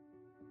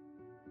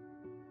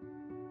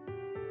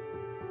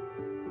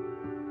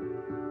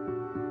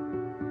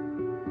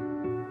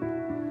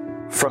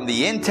From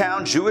the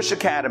In-Town Jewish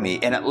Academy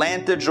in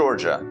Atlanta,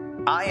 Georgia,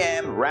 I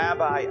am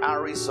Rabbi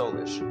Ari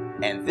Solish,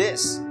 and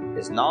this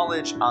is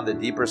Knowledge on the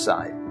Deeper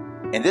Side.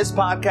 In this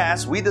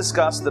podcast, we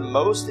discuss the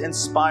most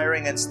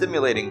inspiring and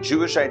stimulating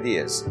Jewish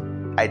ideas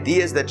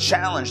that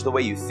challenge the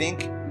way you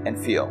think and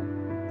feel.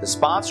 To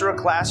sponsor a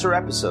class or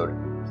episode,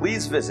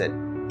 please visit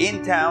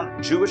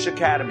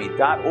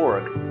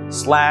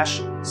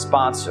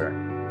intownjewishacademy.org/sponsor.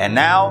 And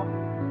now,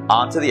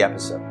 on to the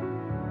episode.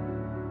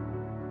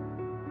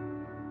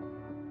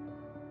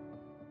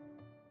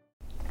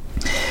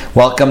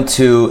 Welcome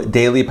to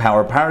Daily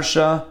Power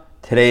Parsha.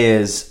 Today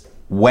is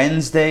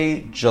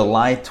Wednesday,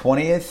 July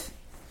 20th,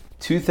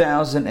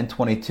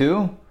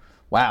 2022.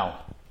 Wow.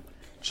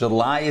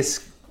 July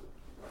is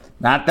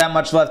not that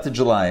much left to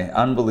July.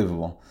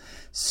 Unbelievable.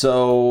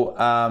 So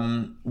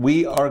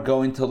we are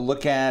going to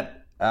look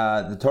at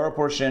the Torah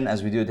portion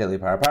as we do a Daily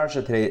Power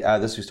Parsha. Today,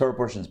 this week's Torah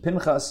portion is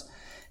Pinchas.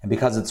 And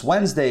because it's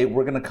Wednesday,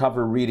 we're going to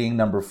cover reading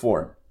number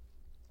 4.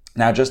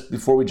 Now, just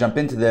before we jump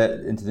into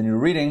the new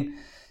reading,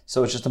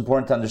 so it's just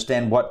important to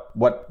understand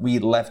what we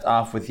left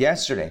off with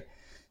yesterday.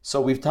 So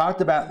we've talked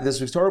about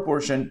this week's Torah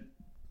portion.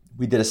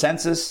 We did a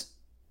census,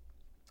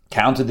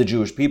 counted the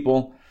Jewish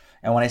people.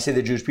 And when I say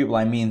the Jewish people,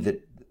 I mean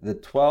that the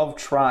 12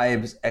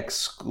 tribes,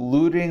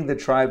 excluding the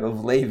tribe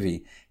of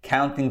Levi,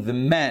 counting the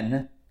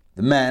men,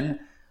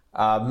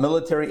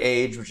 military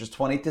age, which is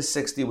 20 to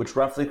 60, which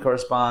roughly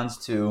corresponds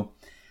to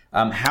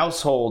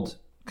householder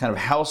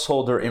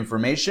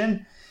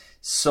information.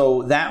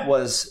 So that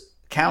was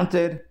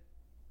counted.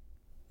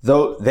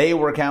 Though they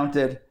were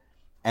counted,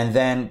 and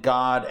then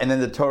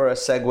the Torah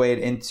segued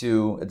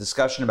into a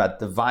discussion about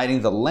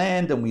dividing the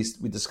land, and we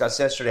discussed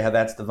yesterday how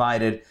that's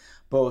divided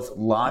both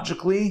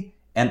logically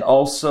and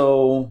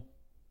also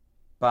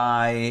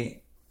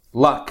by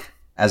luck,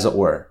 as it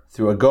were,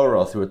 through a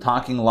goro, through a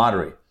talking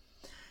lottery.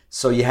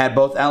 So you had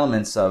both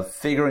elements of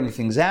figuring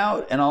things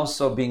out and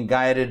also being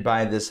guided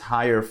by this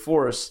higher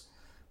force,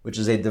 which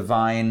is a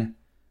divine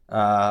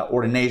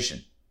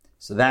ordination.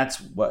 So that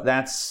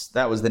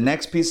was the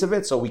next piece of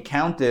it. So we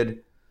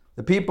counted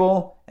the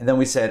people, and then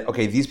we said,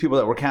 okay, these people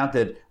that were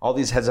counted, all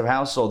these heads of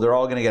household, they're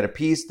all going to get a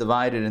piece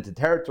divided into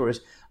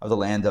territories of the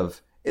land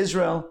of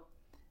Israel.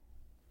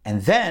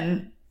 And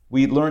then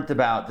we learned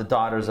about the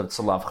daughters of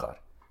Tzalafchad.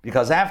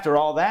 Because after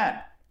all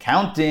that,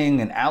 counting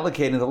and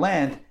allocating the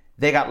land,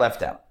 they got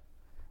left out.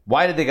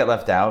 Why did they get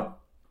left out?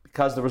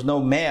 Because there was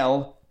no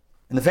male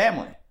in the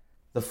family.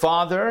 The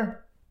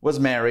father was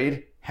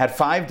married, had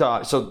 5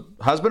 daughters, so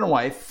husband and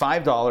wife,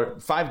 5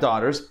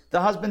 daughters,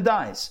 the husband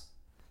dies.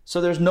 So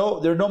there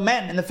are no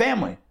men in the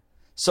family.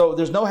 So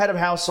there's no head of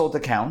household to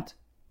count,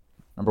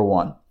 number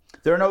one.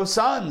 There are no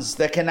sons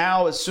that can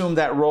now assume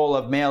that role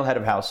of male head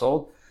of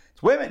household.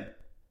 It's women.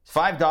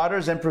 5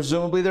 daughters and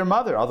presumably their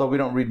mother, although we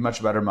don't read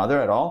much about her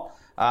mother at all,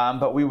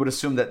 but we would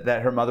assume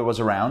that her mother was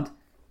around.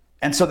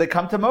 And so they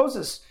come to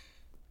Moses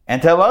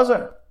and to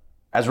Elazar.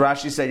 As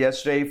Rashi said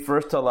yesterday,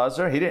 first to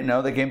Elazar, he didn't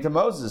know. They came to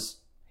Moses.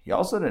 He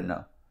also didn't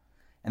know.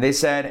 And they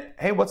said,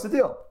 hey, what's the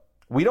deal?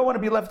 We don't want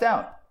to be left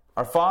out.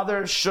 Our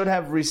father should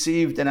have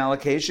received an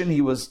allocation. He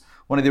was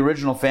one of the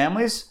original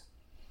families.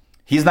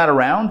 He's not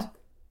around.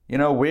 You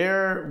know,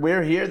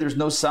 we're here. There's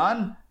no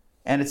son.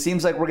 And it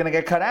seems like we're going to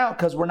get cut out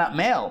because we're not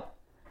male.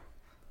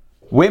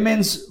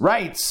 Women's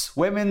rights,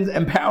 women's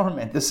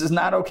empowerment. This is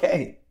not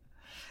okay.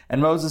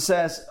 And Moses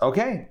says,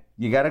 okay,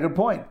 you got a good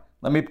point.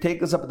 Let me take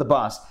this up with the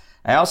boss.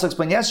 I also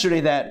explained yesterday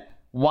that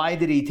why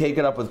did he take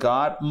it up with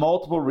God?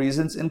 Multiple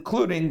reasons,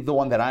 including the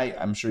one that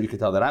I'm sure you could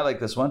tell that I like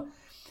this one,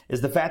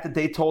 is the fact that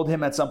they told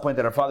him at some point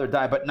that our father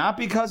died, but not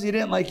because he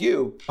didn't like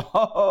you.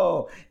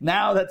 Oh,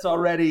 now that's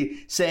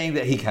already saying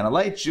that he kind of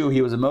liked you.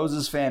 He was a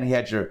Moses fan. He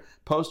had your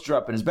poster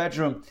up in his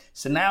bedroom.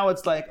 So now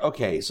it's like,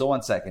 okay, so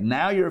one second.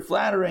 Now you're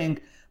flattering.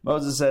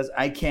 Moses says,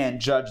 I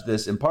can't judge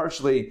this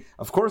impartially.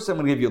 Of course I'm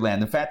going to give you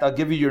land. In fact, I'll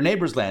give you your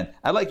neighbor's land.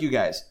 I like you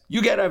guys.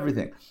 You get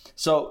everything.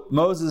 So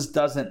Moses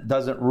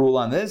doesn't rule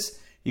on this.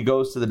 He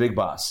goes to the big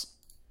boss.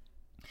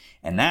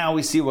 And now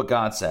we see what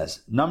God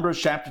says. Numbers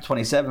chapter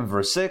 27,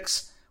 verse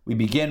 6. We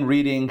begin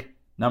reading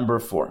number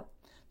 4.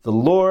 The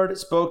Lord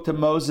spoke to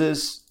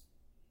Moses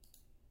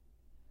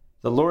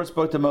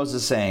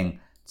saying,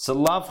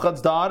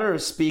 Tzalafchad's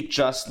daughters speak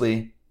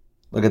justly.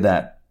 Look at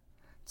that.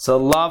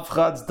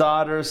 Tzalafchad's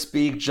daughters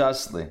speak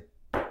justly.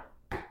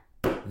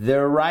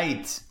 They're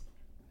right.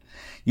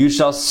 You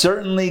shall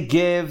certainly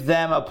give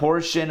them a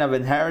portion of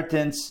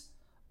inheritance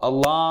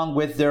along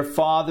with their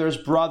father's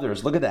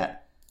brothers. Look at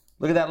that.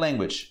 Look at that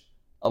language.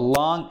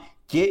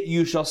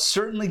 You shall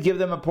certainly give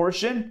them a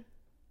portion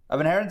of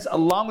inheritance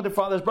along with their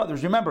father's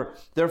brothers. Remember,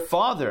 their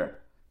father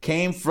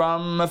came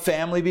from a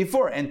family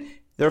before, and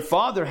their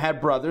father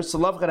had brothers.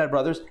 Tzalafchad had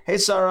brothers. Hey,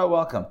 Sarah,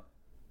 welcome.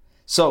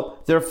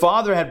 So their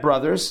father had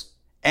brothers,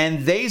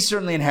 and they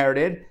certainly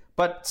inherited,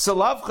 but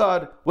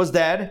Tzalafchad was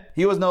dead.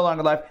 He was no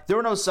longer alive. There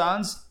were no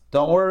sons.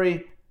 Don't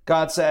worry.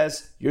 God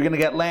says, you're going to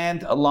get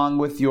land along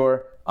with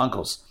your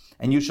uncles.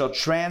 And you shall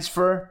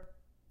transfer,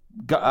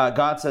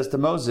 God says to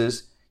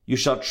Moses, you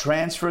shall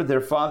transfer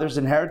their father's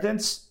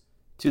inheritance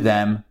to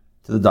them,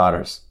 to the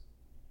daughters.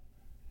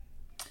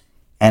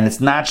 And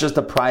it's not just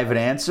a private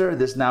answer.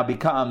 This now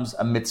becomes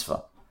a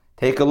mitzvah.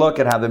 Take a look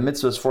at how the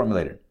mitzvah is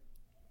formulated.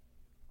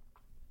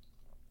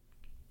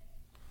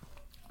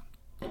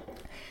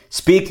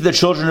 Speak to the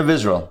children of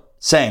Israel,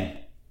 saying,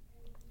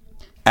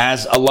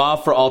 as a law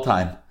for all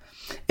time,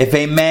 if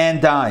a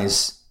man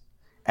dies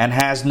and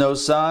has no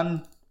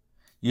son,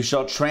 you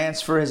shall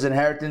transfer his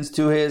inheritance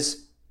to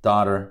his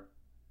daughter.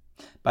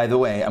 By the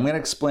way, I'm going to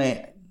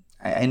explain,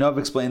 I know I've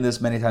explained this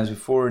many times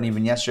before, and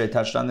even yesterday I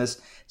touched on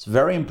this. It's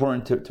very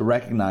important to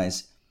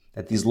recognize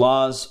that these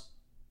laws,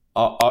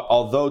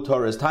 although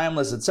Torah is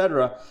timeless,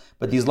 etc.,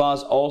 but these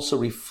laws also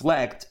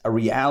reflect a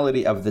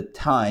reality of the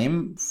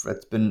time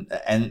that's been,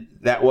 and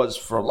that was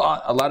for a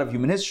lot of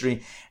human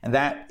history, and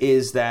that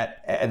is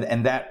that,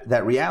 and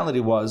that reality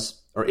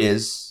was, or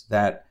is,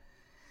 that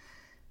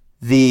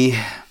the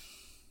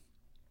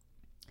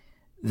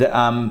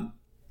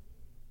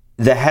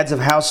heads of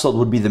household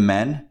would be the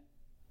men.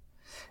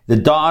 The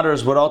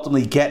daughters would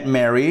ultimately get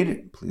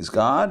married, please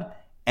God,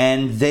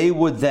 and they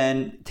would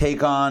then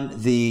take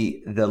on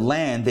the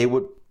land. They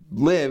would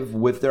live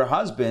with their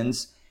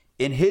husbands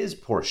in his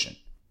portion.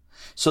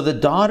 So the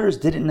daughters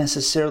didn't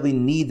necessarily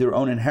need their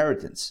own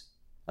inheritance.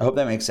 I hope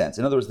that makes sense.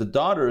 In other words, the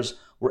daughters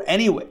were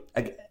anyway,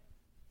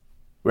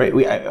 right?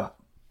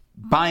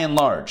 By and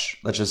large,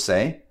 let's just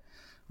say,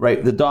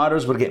 right? The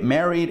daughters would get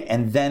married,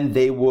 and then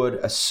they would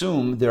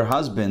assume their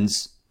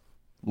husband's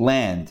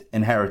land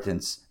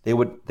inheritance. They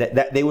would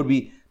they would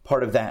be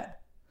part of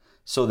that.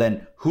 So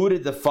then, who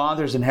did the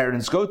father's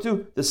inheritance go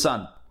to? The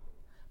son.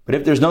 But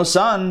if there's no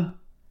son,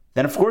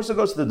 then of course it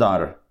goes to the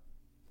daughter.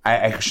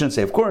 I shouldn't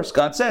say of course.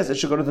 God says it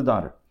should go to the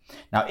daughter.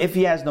 Now, if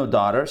he has no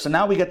daughter, so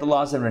now we get the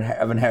laws of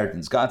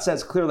inheritance. God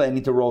says clearly I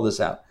need to roll this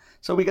out.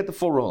 So we get the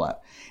full rollout.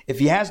 If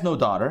he has no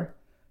daughter,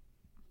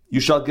 you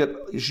shall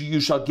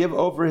give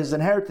over his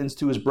inheritance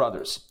to his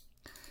brothers.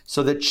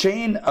 So the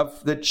chain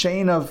of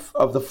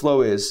the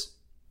flow is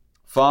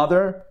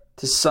father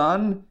to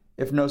son,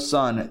 if no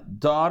son,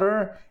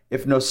 daughter,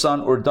 if no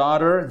son or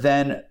daughter,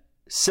 then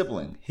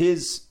sibling, the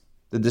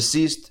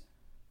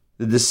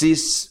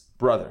deceased's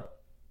brother.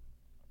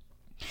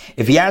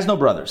 If he has no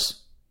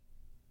brothers,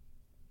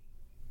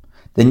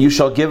 then you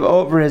shall give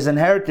over his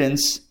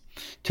inheritance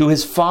to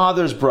his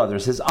father's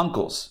brothers, his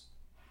uncles.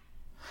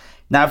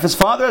 Now, if his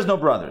father has no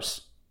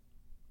brothers,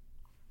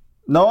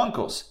 no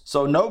uncles,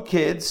 so no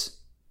kids,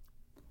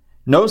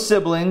 no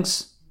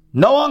siblings,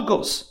 no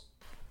uncles,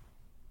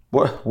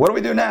 what do we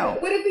do now?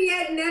 What if he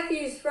had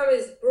nephews from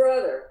his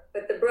brother,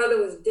 but the brother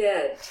was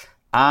dead?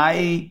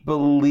 I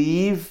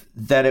believe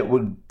that it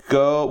would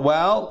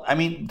go,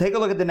 take a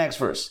look at the next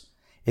verse.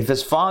 If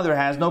his father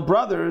has no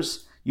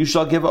brothers, you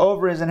shall give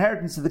over his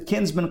inheritance to the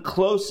kinsman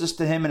closest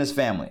to him and his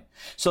family.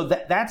 So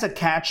that's a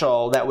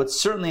catch-all that would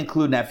certainly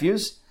include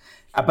nephews.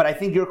 But I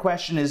think your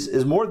question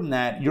is more than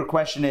that. Your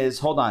question is,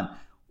 hold on,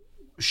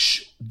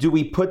 do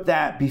we put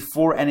that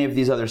before any of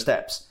these other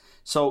steps?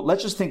 So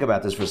let's just think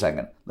about this for a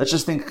second. Let's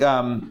just think.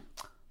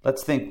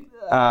 Let's think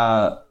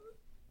about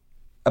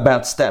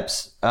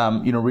steps.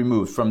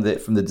 Removed from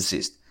the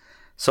deceased.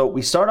 So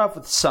we start off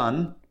with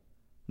son,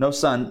 no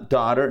son,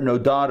 daughter, no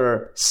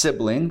daughter,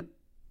 sibling.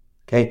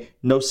 Okay,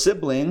 no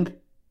sibling.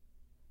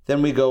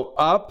 Then we go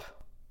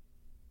up,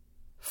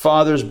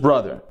 father's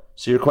brother.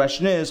 So your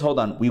question is, hold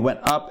on, we went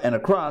up and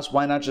across.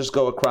 Why not just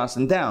go across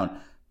and down?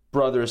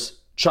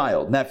 Brother's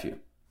child, nephew.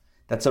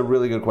 That's a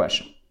really good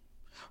question.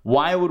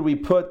 Why would we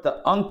put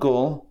the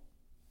uncle,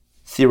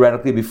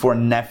 theoretically, before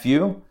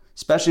nephew,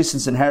 especially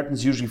since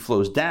inheritance usually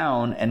flows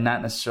down and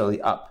not necessarily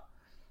up?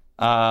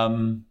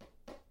 It's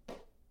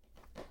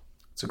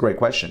a great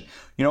question.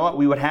 You know what?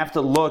 We would have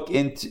to look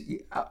into,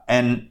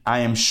 and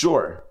I'm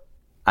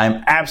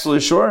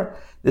absolutely sure,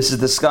 this is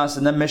discussed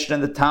in the Mishnah,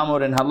 and the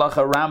Talmud, and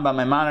Halacha, Rambam,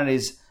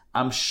 Maimonides.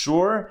 I'm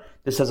sure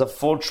this has a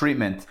full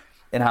treatment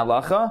in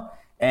Halacha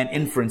and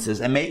inferences.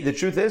 And the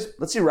truth is,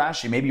 let's see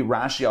Rashi. Maybe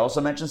Rashi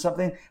also mentions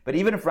something. But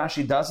even if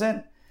Rashi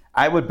doesn't,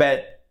 I would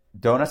bet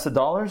donuts to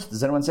dollars.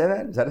 Does anyone say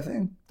that? Is that a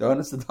thing?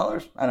 Donuts to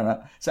dollars? I don't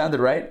know. Sounded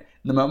right.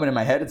 In the moment in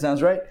my head, it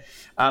sounds right.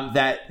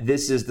 That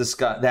this is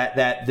discussed.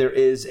 That there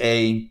is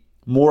a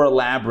more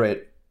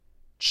elaborate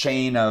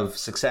chain of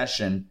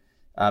succession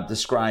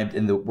described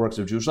in the works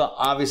of Jewish law.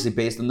 Obviously,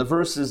 based on the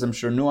verses, I'm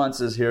sure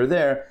nuances here or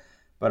there,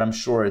 but I'm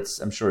sure it's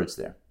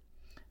there.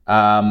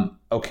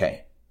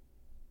 Okay.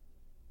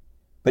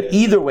 But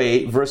either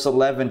way, verse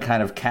 11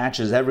 kind of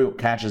catches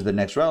the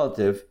next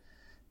relative.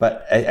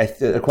 But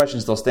the question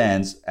still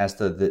stands as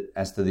to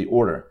the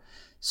order.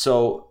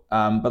 So,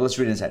 but let's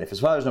read it inside. If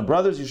his father has no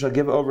brothers, you shall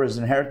give over his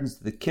inheritance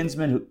to the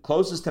kinsman who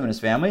closest him and his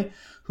family,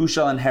 who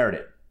shall inherit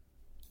it.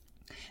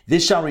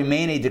 This shall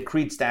remain a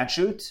decreed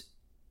statute.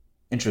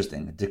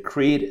 Interesting, a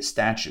decreed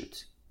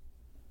statute.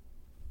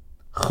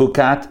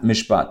 Chukat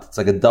mishpat. It's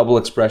like a double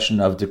expression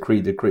of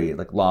decree,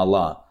 like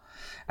law.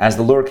 As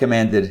the Lord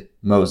commanded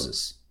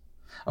Moses.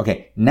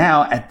 Okay,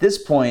 now at this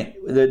point,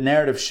 the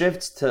narrative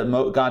shifts to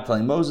God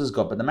telling Moses,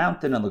 go up in the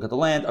mountain and look at the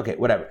land. Okay,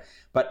 whatever.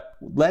 But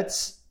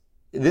thus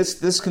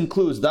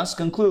concludes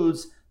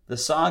the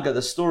saga,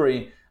 the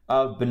story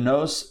of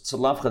Benos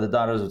Tzalafcha, the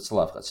daughters of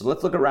Tzalafcha. So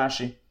let's look at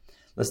Rashi.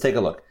 Let's take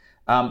a look.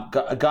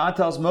 God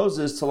tells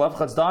Moses,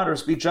 Tzalafcha's daughter,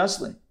 speak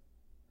justly.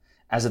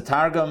 As the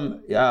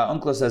Targum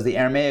Onkelos, as the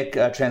Aramaic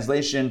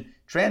translation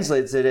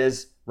translates it,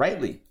 as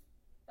rightly.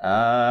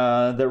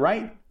 They're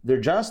right. They're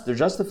just. They're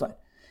justified.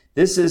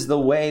 This is the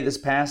way this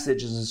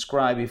passage is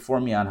inscribed before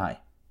me on high.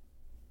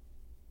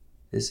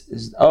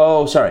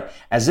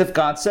 As if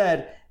God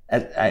said,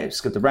 I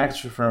skipped the brackets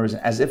for no reason.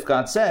 As if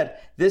God said,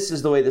 this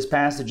is the way this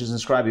passage is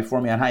inscribed before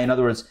me on high. In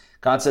other words,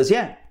 God says,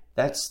 yeah,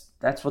 that's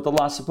what the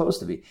law is supposed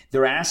to be.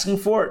 They're asking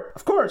for it.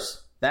 Of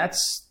course,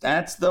 that's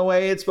the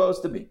way it's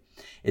supposed to be.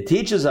 It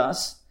teaches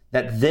us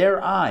that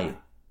their eye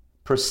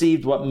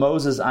perceived what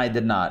Moses' eye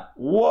did not.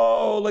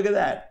 Whoa, look at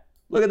that.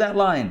 Look at that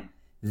line.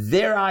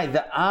 Their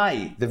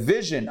eye, the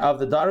vision of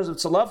the daughters of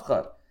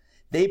Tzalafcha,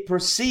 they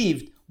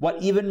perceived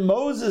what even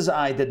Moses'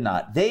 eye did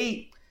not.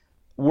 They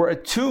were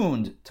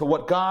attuned to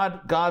what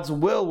God's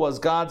will was,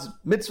 God's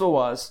mitzvah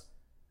was,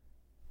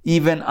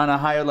 even on a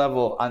higher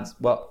level.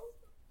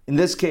 In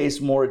this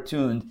case, more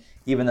attuned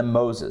even than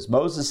Moses.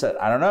 Moses said,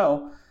 I don't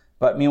know.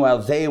 But meanwhile,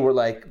 they were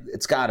like,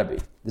 it's got to be.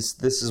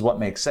 This is what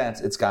makes sense.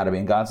 It's got to be.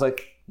 And God's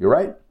like, you're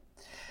right.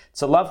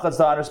 Tzalafcha's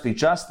daughters speak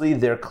justly.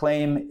 Their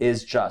claim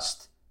is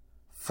just.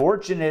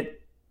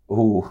 Fortunate,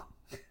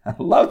 I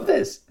love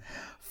this.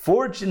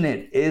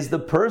 Fortunate is the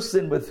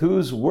person with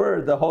whose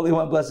word the Holy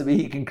One, blessed be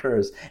He,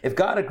 concurs. If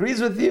God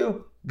agrees with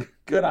you,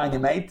 good on you,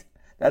 mate.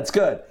 That's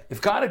good.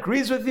 If God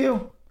agrees with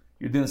you,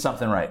 you're doing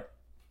something right.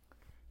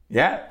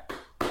 Yeah.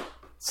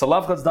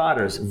 Tzalafcha's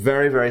daughters,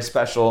 very, very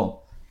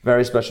special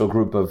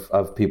group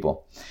of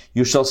people.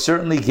 You shall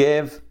certainly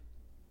give.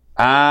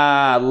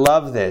 I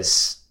love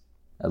this.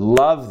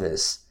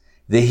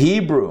 The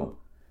Hebrew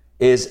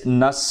is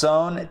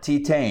nason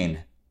titain,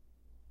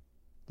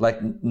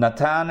 like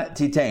Natan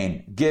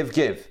titain,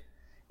 give.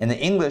 In the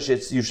English,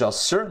 it's you shall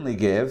certainly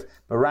give,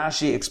 but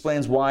Rashi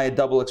explains why a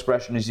double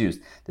expression is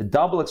used. The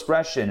double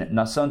expression,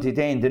 nason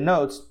titain,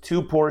 denotes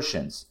two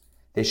portions.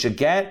 They should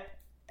get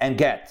and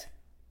get.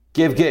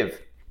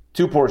 Give.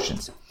 Two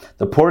portions.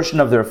 The portion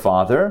of their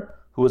father,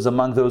 who was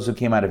among those who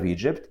came out of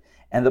Egypt,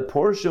 and the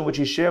portion which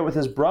he shared with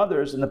his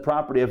brothers in the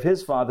property of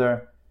his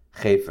father,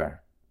 Chefer.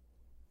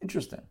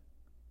 Interesting.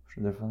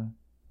 Their father.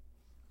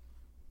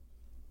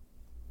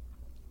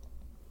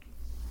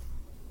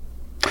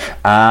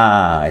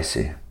 I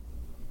see.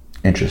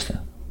 Interesting.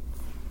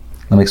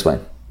 Let me explain.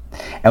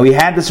 And we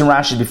had this in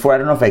Rashi before. I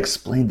don't know if I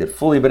explained it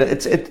fully, but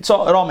it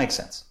all makes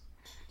sense.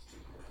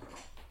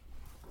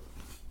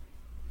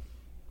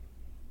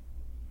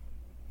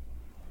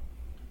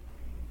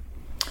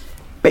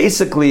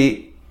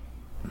 Basically,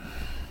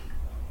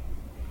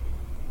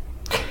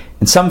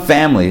 in some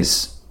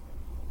families,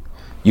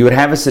 you would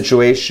have a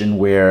situation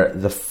where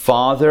the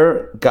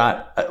father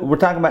got, we're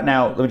talking about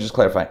now, let me just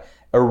clarify,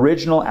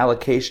 original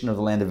allocation of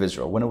the land of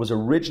Israel. When it was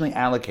originally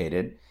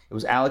allocated, it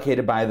was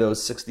allocated by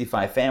those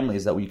 65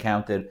 families that we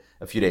counted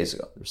a few days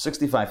ago. There were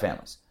 65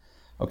 families.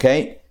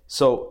 Okay?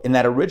 So in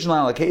that original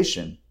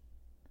allocation,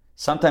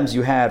 sometimes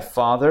you had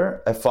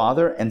a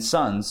father and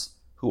sons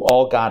who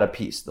all got a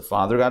piece. The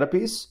father got a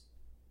piece,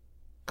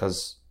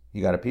 because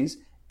he got a piece,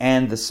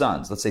 and the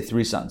sons, let's say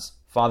 3 sons.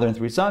 Father and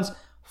 3 sons,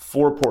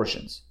 4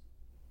 portions.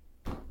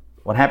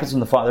 What happens when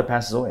the father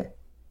passes away?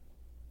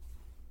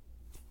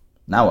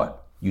 Now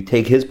what? You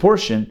take his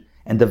portion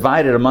and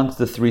divide it amongst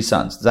the 3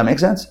 sons. Does that make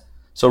sense?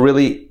 So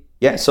really,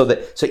 yeah, so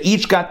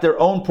each got their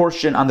own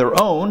portion on their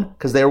own,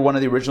 because they were one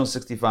of the original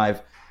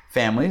 65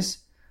 families,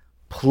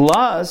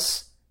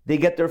 plus they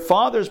get their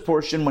father's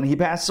portion when he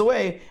passes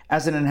away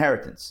as an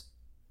inheritance.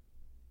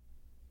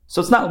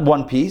 So it's not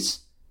one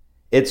piece.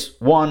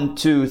 It's 1,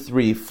 2,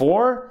 3,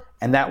 4,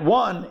 and that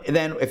one,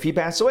 then if he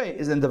passes away,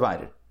 is then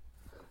divided.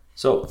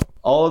 So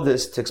all of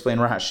this to explain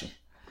Rashi.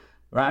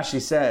 Rashi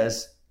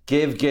says,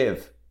 give.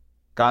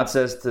 God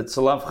says to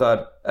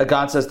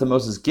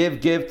Moses,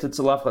 give to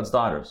Tzalafchad's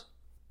daughters.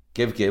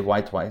 Give.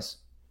 Why twice?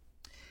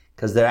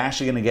 Because they're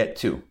actually going to get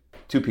two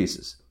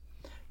pieces.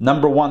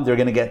 Number one, they're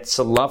going to get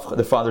Tzalafchad.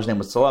 The father's name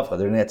was Tzalafchad.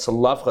 They're going to get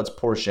Tzalafchad's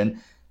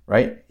portion,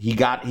 right?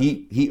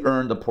 He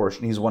earned a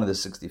portion. He's one of the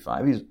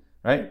 65. He's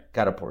right,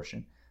 got a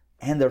portion,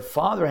 and their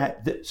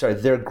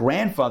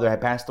grandfather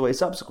had passed away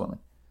subsequently.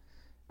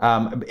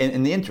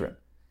 In the interim.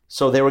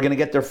 So they were going to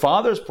get their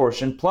father's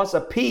portion plus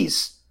a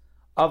piece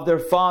of their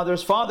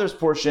father's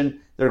portion,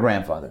 their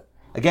grandfather.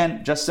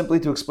 Again, just simply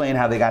to explain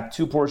how they got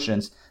 2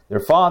 portions, their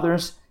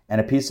father's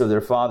and a piece of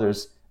their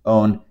father's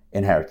own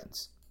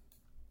inheritance.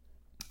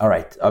 All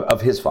right,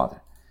 of his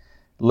father.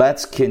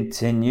 Let's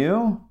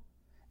continue.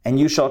 And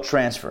you shall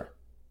transfer.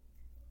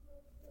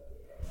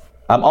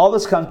 All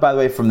this comes, by the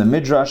way, from the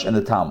Midrash and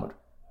the Talmud.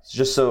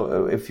 Just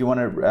so, if you want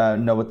to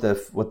know what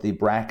the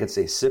brackets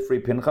say,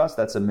 Sifri Pinchas,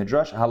 that's a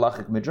Midrash,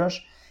 halachic Midrash,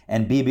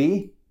 and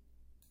BB,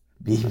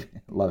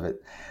 love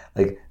it.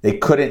 Like, they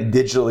couldn't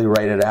digitally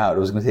write it out. It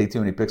was going to take too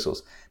many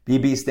pixels.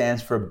 BB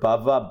stands for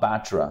Bava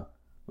Batra,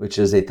 which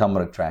is a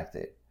Talmudic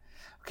tractate.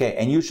 Okay,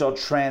 and you shall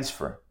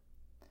transfer.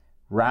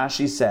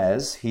 Rashi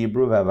says,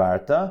 Hebrew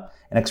Vavarta,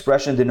 an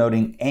expression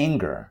denoting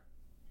anger.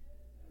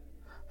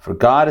 For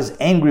God is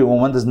angry when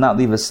one does not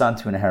leave a son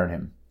to inherit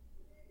him.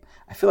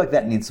 I feel like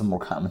that needs some more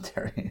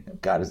commentary.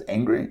 God is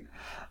angry?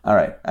 All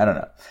right, I don't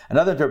know.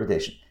 Another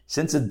interpretation.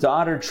 Since a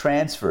daughter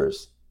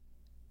transfers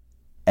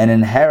an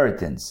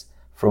inheritance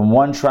from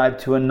one tribe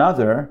to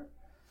another,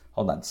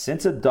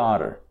 since a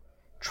daughter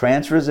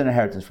transfers an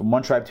inheritance from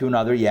one tribe to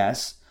another,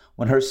 yes,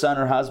 when her son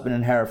or husband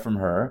inherit from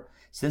her,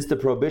 since the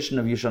prohibition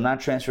of you shall not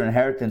transfer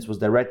inheritance was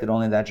directed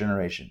only in that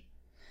generation.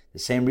 The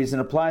same reason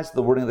applies to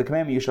the wording of the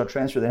commandment, you shall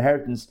transfer the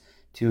inheritance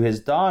to his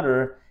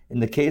daughter. In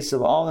the case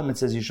of all of them, it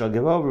says you shall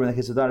give over. In the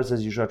case of the daughter, it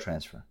says you shall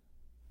transfer.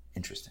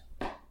 Interesting.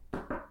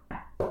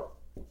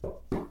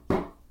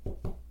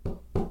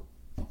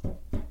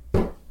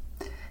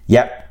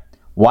 Yep.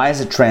 Why is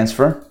it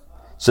transfer?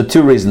 So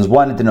two reasons.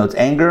 One, it denotes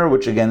anger,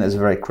 which again is a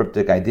very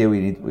cryptic idea. We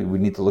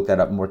need to look that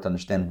up more to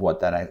understand what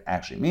that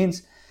actually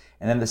means.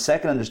 And then the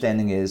second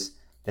understanding is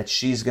that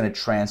she's going to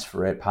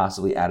transfer it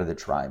possibly out of the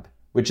tribe,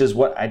 which is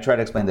what I tried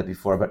to explain that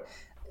before, but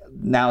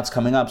now it's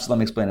coming up, so let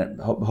me explain it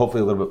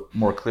hopefully a little bit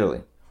more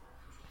clearly.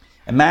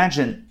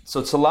 Imagine,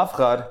 so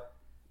Tzlafchad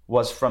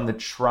was from the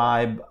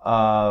tribe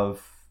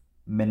of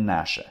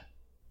Menashe.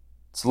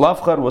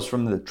 Tzlafchad was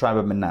from the tribe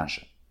of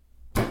Menashe.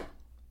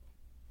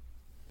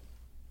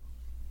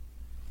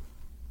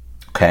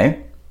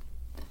 Okay,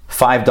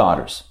 5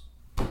 daughters.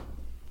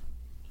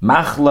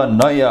 Machla,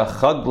 Noya,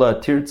 Chagla,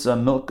 Tirza,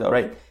 Milka,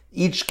 right?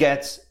 Each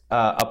gets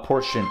a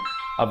portion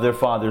of their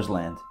father's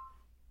land.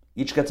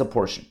 Each gets a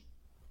portion.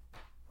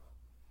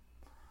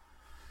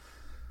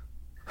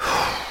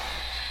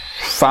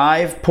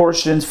 5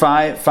 portions,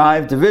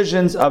 five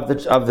divisions of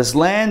this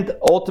land,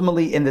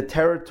 ultimately in the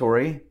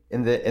territory,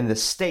 in the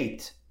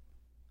state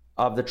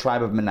of the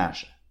tribe of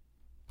Menashe.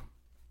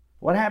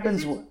 What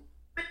happens? Menashe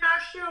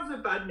or the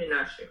bad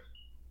Menashe?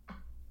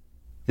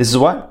 This is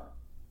what?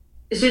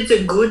 Is it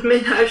the good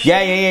Menashe?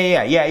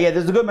 Yeah.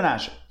 There's the good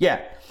Menashe.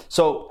 Yeah.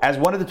 So as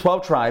one of the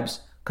 12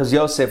 tribes, because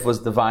Yosef was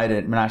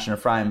divided, Menashe and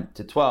Ephraim,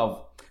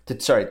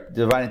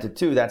 divided into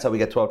 2. That's how we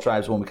get 12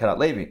 tribes when we cut out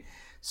Levi.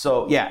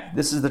 So yeah,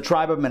 this is the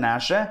tribe of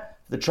Menashe.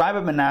 The tribe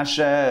of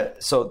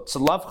Menashe, so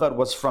Tzlafchad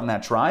was from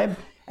that tribe,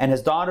 and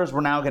his daughters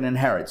were now going to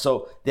inherit.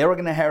 So they were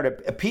going to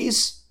inherit a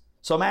piece.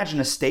 So imagine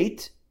a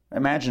state.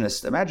 Imagine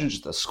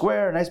just a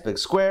square, a nice big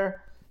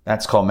square.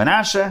 That's called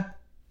Menashe,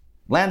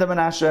 land of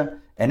Menashe.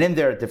 And in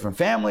there are different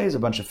families, a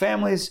bunch of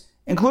families,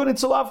 including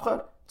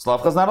Tzlafchad.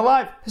 Tzlafchad's not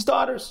alive, his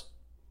daughters.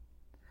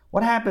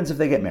 What happens if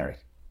they get married?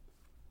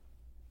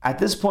 At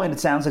this point, it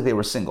sounds like they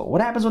were single.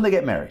 What happens when they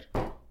get married?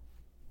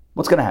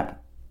 What's going to happen?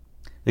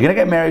 They're going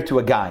to get married to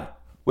a guy.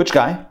 Which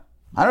guy?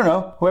 I don't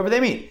know. Whoever they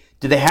meet.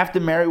 Do they have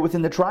to marry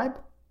within the tribe?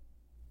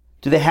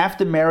 Do they have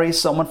to marry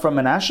someone from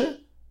Menashe?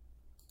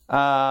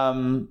 I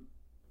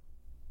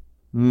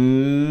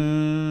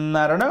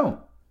don't know.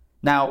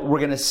 Now, we're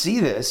going to see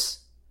this.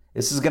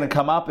 This is going to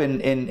come up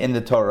in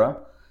the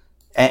Torah.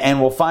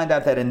 And we'll find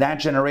out that in that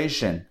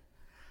generation,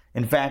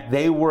 in fact,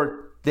 they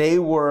were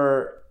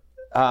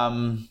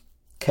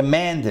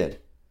commanded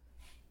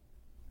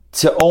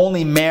to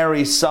only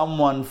marry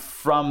someone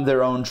from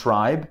their own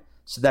tribe,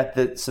 so that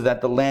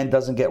the land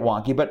doesn't get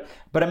wonky.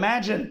 But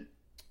imagine,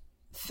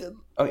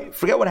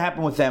 forget what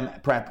happened with them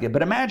practically.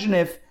 But imagine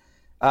if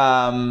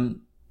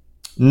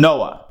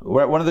Noah,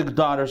 one of the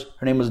daughters,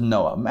 her name was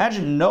Noah.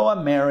 Imagine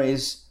Noah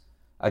marries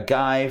a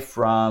guy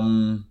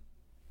from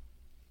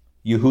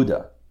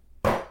Yehuda.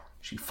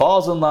 She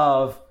falls in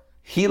love.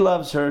 He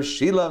loves her.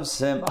 She loves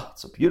him. Oh,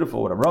 it's so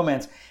beautiful. What a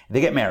romance. They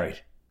get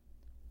married.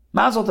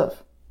 Mazel tov.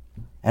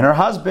 And her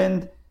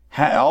husband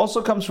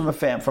also comes from a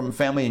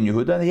family in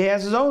Yehuda, and he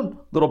has his own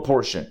little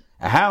portion,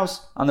 a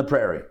house on the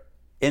prairie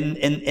in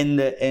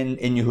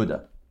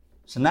Yehuda.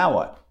 So now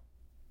what?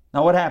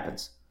 Now what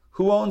happens?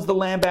 Who owns the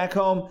land back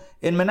home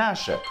in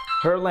Menashe?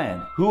 Her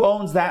land. Who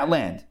owns that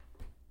land?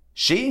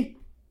 She?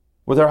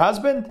 With her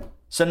husband?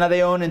 So now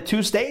they own in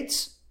 2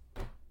 states?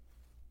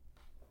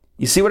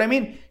 You see what I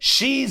mean?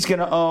 She's going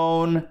to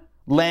own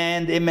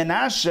land in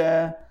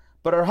Menashe,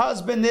 but her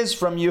husband is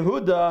from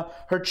Yehuda.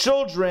 Her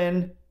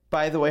children,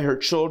 by the way, are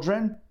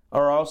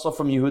also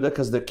from Yehuda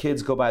because the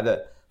kids go by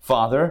the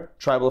father,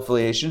 tribal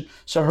affiliation.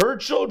 So her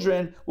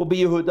children will be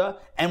Yehuda.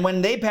 And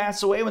when they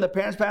pass away, when the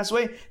parents pass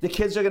away, the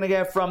kids are going to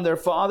get from their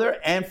father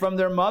and from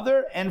their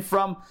mother and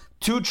from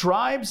 2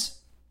 tribes.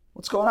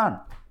 What's going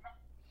on?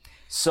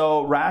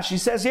 So Rashi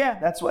says, yeah,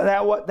 that's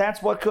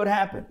what could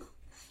happen.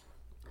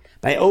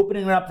 By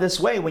opening it up this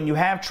way, when you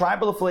have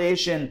tribal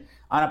affiliation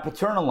on a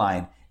paternal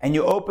line, and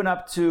you open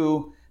up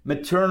to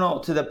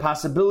the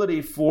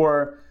possibility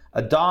for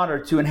a daughter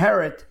to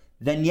inherit,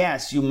 then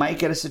yes, you might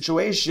get a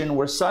situation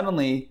where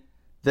suddenly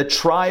the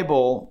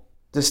tribal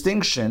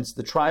distinctions,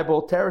 the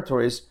tribal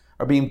territories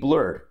are being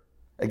blurred.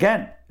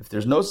 Again, if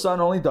there's no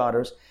son, only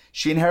daughters,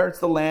 she inherits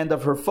the land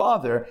of her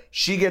father,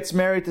 she gets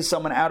married to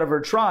someone out of her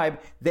tribe,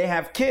 they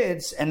have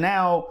kids, and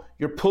now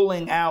you're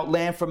pulling out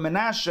land from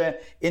Menashe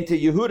into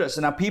Yehuda.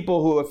 So now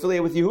people who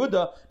affiliate with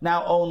Yehuda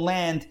now own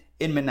land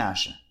in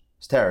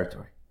Menashe's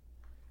territory.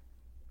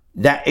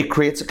 That it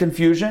creates a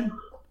confusion,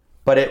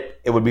 but it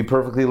would be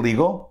perfectly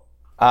legal.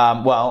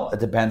 Well, it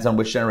depends on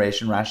which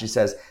generation. Rashi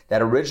says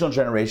that original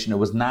generation, it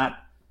was not,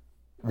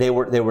 they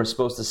were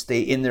supposed to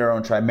stay in their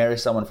own tribe, marry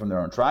someone from their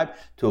own tribe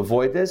to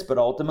avoid this. But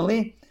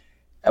ultimately,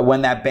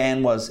 when that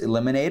ban was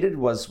eliminated,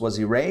 was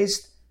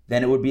erased,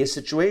 then it would be a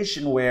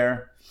situation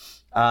where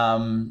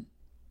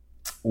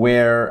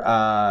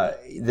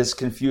this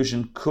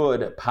confusion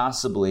could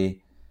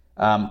possibly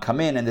come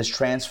in, and this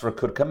transfer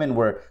could come in,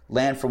 where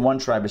land from one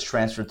tribe is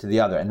transferred to the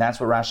other. And that's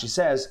what Rashi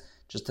says,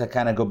 just to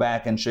kind of go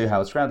back and show you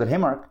how it's grounded. Hey,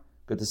 Mark,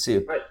 good to see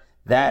you. Right.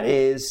 That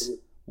is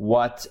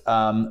what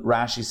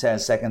Rashi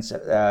says, second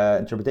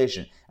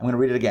interpretation. I'm going to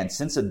read it again.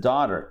 Since a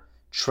daughter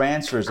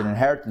transfers an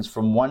inheritance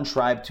from one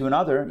tribe to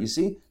another, you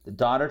see, the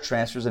daughter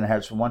transfers an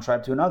inheritance from one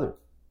tribe to another,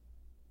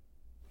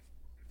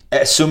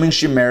 assuming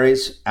she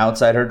marries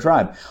outside her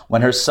tribe.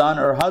 When her son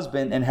or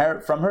husband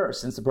inherit from her,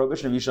 since the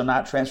prohibition of you shall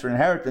not transfer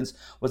inheritance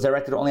was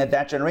directed only at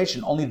that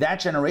generation, only that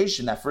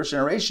generation, that first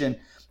generation,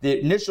 the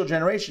initial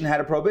generation had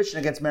a prohibition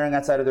against marrying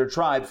outside of their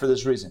tribe for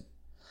this reason.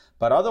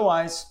 But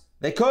otherwise,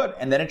 they could,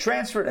 and then it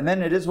transferred, and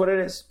then it is what it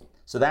is.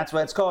 So that's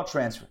why it's called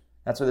transfer.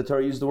 That's why the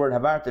Torah used the word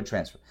havar, to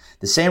transfer.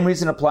 The same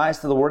reason applies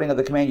to the wording of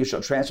the command, you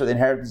shall transfer the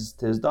inheritance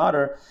to his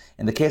daughter.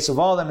 In the case of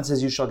all of them, it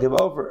says you shall give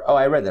over. Oh,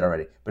 I read that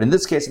already. But in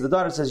this case of the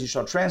daughter, it says you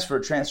shall transfer.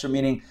 Transfer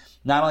meaning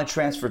not only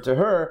transfer to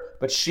her,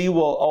 but she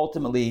will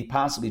ultimately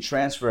possibly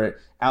transfer it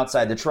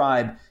outside the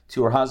tribe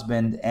to her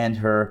husband and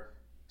her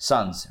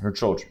sons, her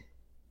children.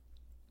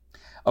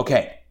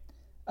 Okay.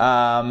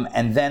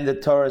 And then the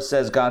Torah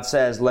says, God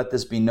says, let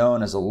this be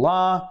known as a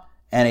law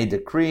and a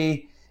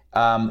decree.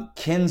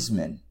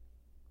 Kinsmen.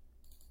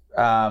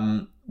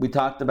 We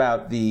talked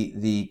about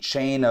the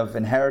chain of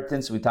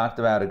inheritance. We talked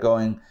about it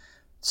going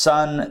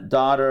son,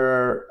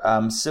 daughter,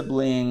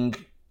 sibling,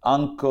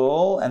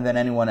 uncle, and then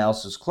anyone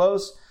else who's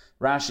close.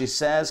 Rashi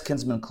says,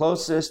 kinsman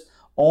closest,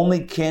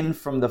 only kin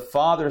from the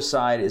father's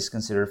side is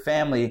considered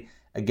family.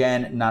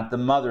 Again, not the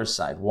mother's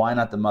side. Why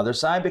not the mother's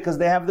side? Because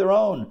they have their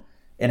own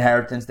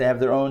inheritance. They have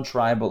their own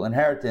tribal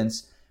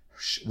inheritance.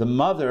 The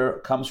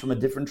mother comes from a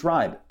different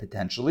tribe,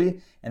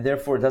 potentially, and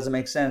therefore it doesn't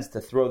make sense to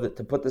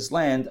put this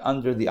land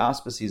under the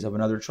auspices of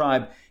another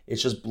tribe.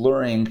 It's just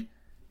blurring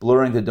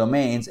the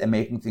domains and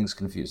making things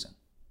confusing.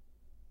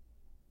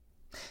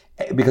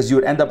 Because you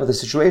would end up with a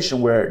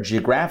situation where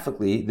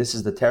geographically this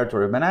is the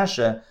territory of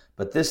Manasseh,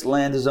 but this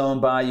land is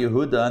owned by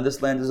Yehuda, and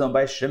this land is owned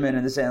by Shimon,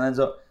 and this land is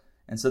owned,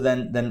 and so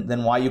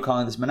then why are you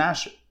calling this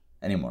Manasseh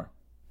anymore?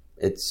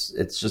 It's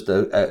just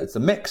it's a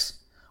mix,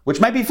 which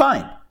might be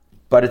fine,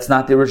 but it's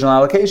not the original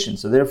allocation.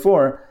 So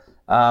therefore,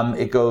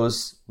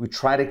 we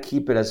try to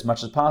keep it as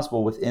much as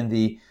possible within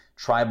the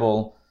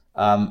tribal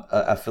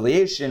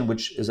affiliation,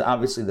 which is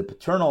obviously the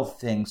paternal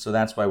thing. So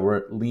that's why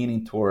we're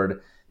leaning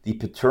toward the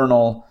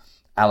paternal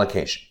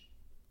allocation.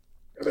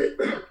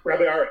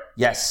 Rabbi Ari.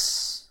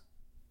 Yes.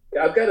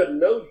 I've got a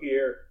note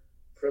here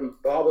from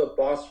Baba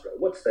Basra.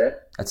 What's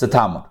that? That's the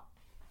Talmud.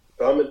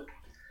 Talmud.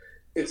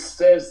 It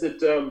says that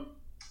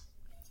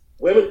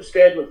women who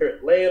stand with their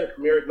land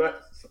are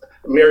not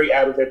marry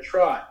out of their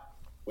tribe,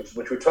 which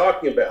we're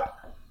talking about.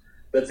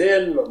 But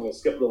then, I'm going to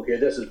skip a little here.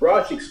 This is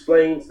Rashi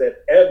explains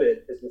that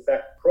Eved is in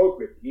fact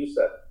appropriate to use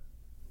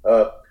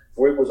that.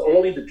 For it was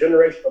only the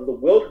generation of the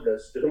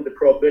wilderness to whom the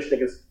prohibition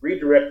against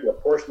redirecting a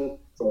portion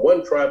from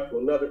one tribe to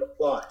another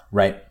applied.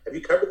 Right. Have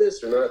you covered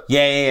this or not?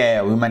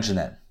 Yeah. We mentioned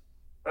that.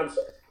 I'm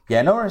sorry.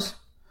 Yeah, no worries.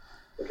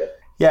 Okay.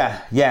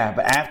 Yeah.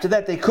 But after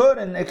that, they could,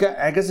 and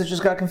I guess it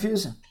just got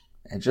confusing.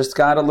 It just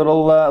got a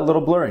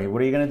little blurry.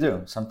 What are you going to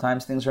do?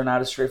 Sometimes things are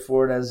not as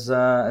straightforward as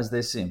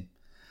they seem,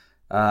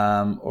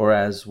 or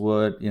as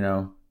would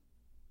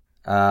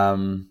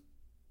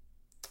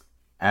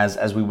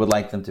as we would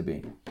like them to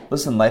be.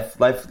 Listen, life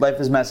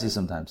is messy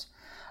sometimes.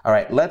 All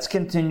right, let's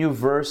continue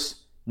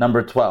verse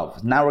number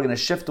 12. Now we're going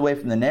to shift away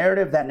from the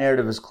narrative. That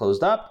narrative is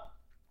closed up,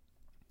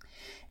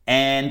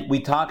 and we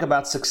talk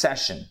about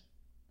succession.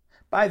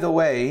 By the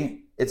way,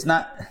 it's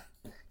not.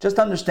 Just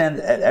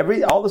understand,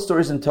 all the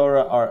stories in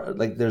Torah are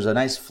like there's a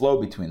nice flow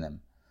between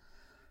them,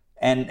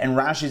 and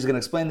Rashi is going to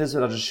explain this,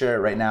 but I'll just share it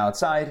right now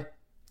outside.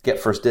 Get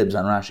first dibs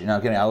on Rashi. No,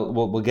 kidding.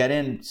 We'll get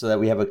in so that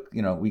we have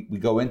we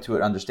go into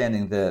it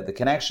understanding the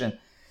connection.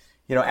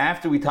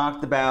 After we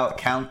talked about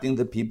counting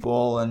the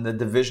people and the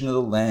division of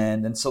the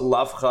land and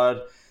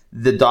Salafchad,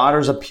 the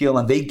daughters appeal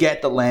and they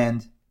get the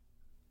land.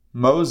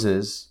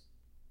 Moses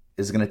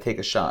is going to take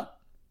a shot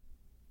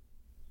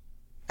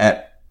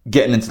at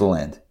getting into the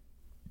land.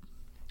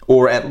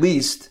 Or at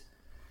least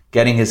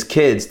getting his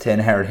kids to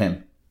inherit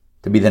him,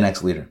 to be the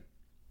next leader.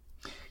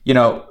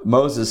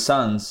 Moses'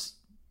 sons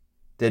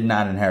did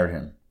not inherit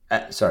him.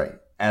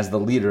 As the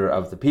leader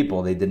of the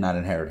people, they did not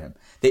inherit him.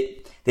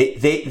 They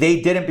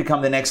didn't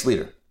become the next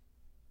leader.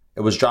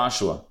 It was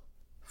Joshua,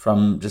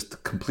 from just a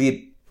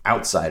complete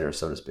outsider,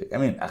 so to speak. I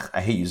mean, I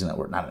hate using that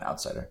word, not an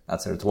outsider.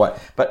 Outsider to what?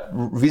 But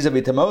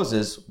vis-a-vis to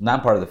Moses,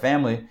 not part of the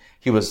family,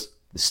 he was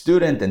the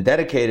student and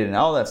dedicated and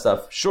all that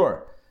stuff,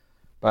 sure.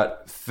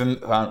 But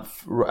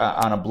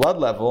on a blood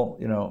level,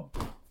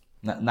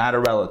 not a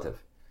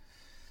relative.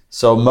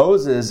 So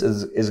Moses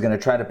is going to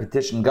try to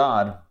petition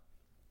God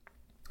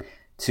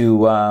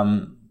to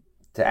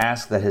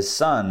ask that his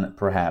son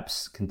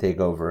perhaps can take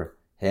over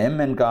him,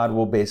 and God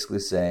will basically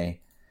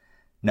say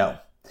no.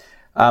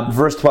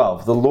 Verse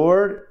 12, the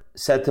Lord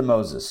said to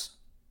Moses,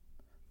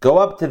 go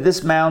up to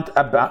this Mount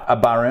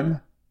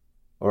Abarim,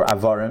 or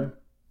Avarim,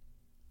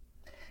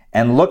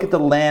 and look at the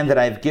land that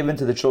I have given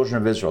to the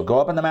children of Israel. Go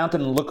up on the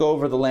mountain and look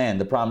over the land,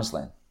 the promised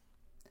land.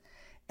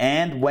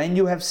 And when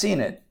you have seen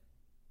it,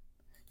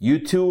 you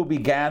too will be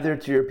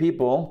gathered to your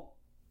people,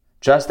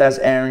 just as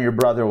Aaron your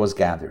brother was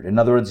gathered. In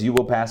other words, you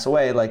will pass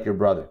away like your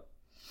brother.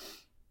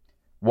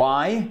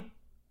 Why?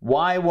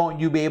 Why won't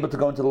you be able to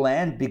go into the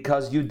land?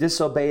 Because you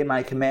disobeyed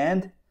my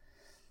command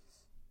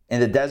in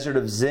the desert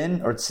of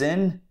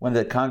Tzin, when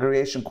the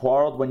congregation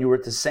quarreled, when you were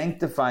to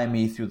sanctify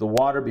me through the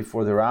water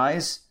before their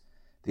eyes.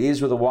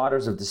 These were the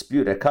waters of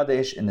dispute at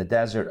Kadesh in the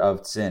desert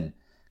of Tzin.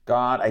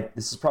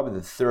 This is probably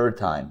the third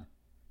time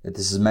that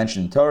this is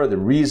mentioned in Torah. The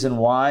reason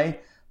why,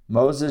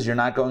 Moses, you're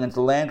not going into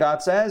the land,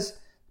 God says,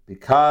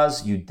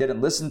 because you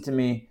didn't listen to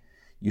me.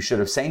 You should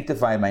have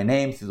sanctified my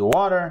name through the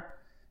water,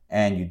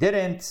 and you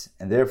didn't,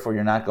 and therefore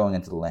you're not going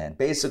into the land.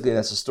 Basically,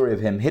 that's the story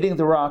of him hitting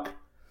the rock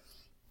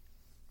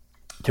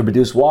to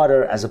produce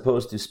water, as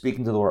opposed to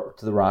speaking to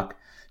the rock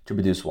to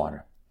produce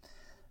water.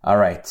 All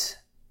right.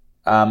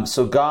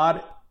 So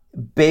God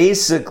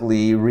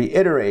basically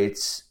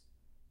reiterates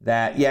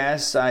that,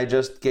 yes, I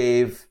just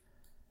gave,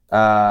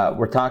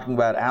 we're talking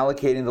about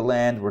allocating the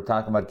land, we're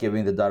talking about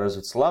giving the daughters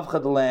of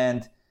Tzlavcha the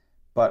land,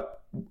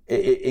 but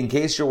in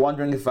case you're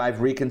wondering if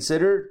I've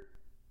reconsidered,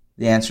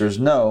 the answer is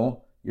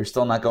no, you're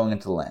still not going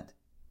into the land.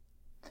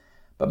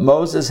 But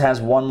Moses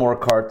has one more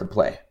card to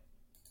play.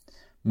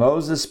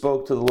 Moses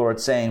spoke to the Lord,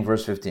 saying,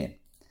 verse 15,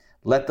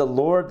 let the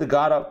Lord, the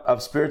God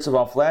of spirits of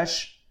all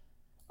flesh,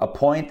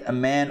 appoint a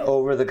man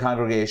over the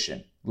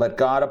congregation. Let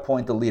God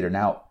appoint a leader.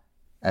 Now,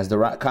 as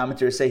the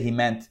commentators say, he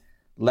meant,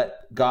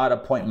 let God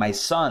appoint my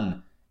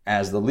son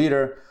as the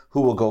leader,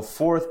 who will go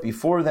forth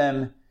before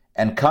them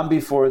and come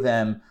before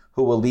them,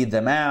 who will lead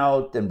them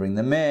out and bring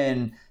them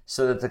in,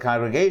 so that the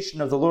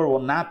congregation of the Lord will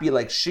not be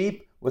like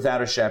sheep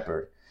without a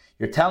shepherd.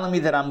 You're telling me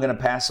that I'm going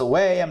to pass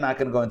away, I'm not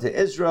going to go into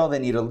Israel, they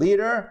need a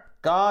leader.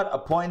 God,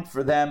 appoint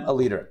for them a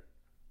leader.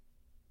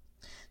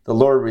 The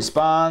Lord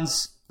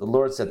responds, the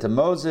Lord said to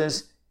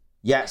Moses,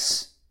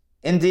 yes,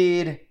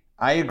 indeed,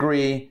 I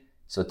agree.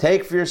 So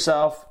take for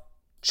yourself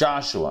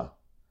Joshua,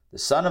 the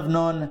son of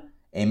Nun,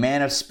 a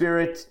man of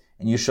spirit,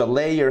 and you shall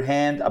lay your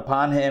hand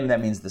upon him. That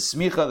means the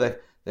smicha,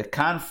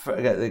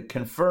 the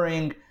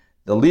conferring,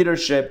 the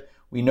leadership.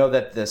 We know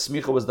that the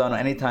smicha was done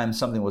anytime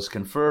something was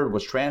conferred,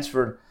 was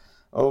transferred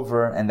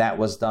over, and that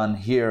was done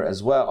here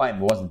as well. It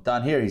wasn't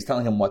done here. He's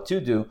telling him what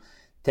to do.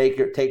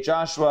 Take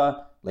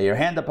Joshua, lay your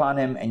hand upon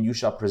him, and you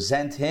shall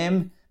present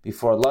him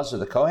before Elazar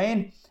the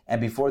Kohen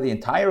and before the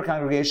entire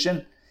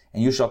congregation,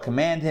 and you shall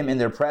command him in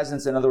their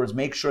presence. In other words,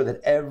 make sure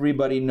that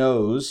everybody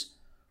knows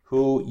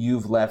who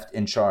you've left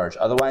in charge.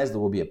 Otherwise, there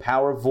will be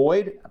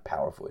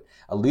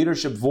a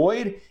leadership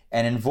void,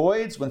 and in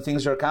voids, when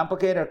things are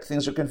complicated or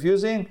things are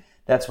confusing,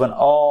 that's when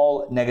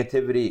all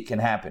negativity can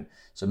happen.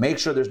 So make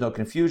sure there's no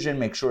confusion,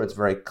 make sure it's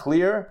very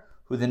clear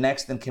who the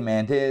next in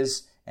command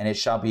is, and it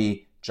shall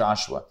be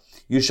Joshua.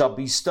 You shall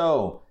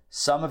bestow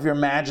some of your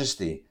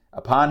majesty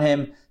upon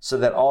him, so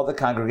that all the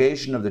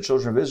congregation of the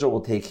children of Israel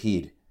will take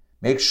heed.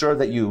 Make sure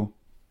that you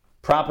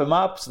prop him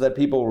up so that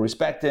people will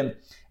respect him,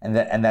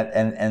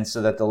 and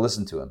so that they'll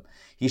listen to him.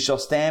 He shall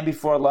stand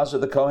before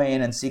Elazar the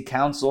Kohen and seek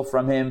counsel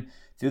from him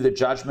through the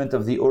judgment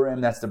of the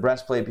Urim, that's the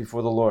breastplate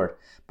before the Lord.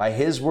 By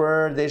his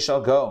word they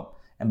shall go,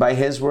 and by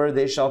his word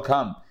they shall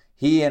come,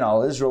 he and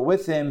all Israel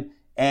with him,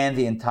 and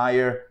the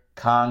entire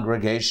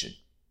congregation.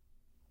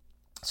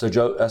 So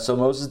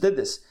Moses did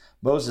this.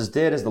 Moses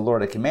did as the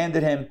Lord had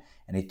commanded him,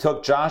 and he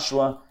took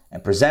Joshua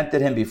and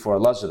presented him before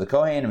Elazar the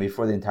Kohen and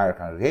before the entire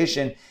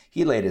congregation.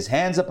 He laid his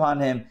hands upon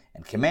him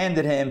and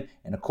commanded him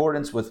in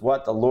accordance with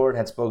what the Lord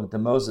had spoken to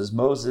Moses.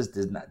 Moses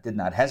did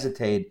not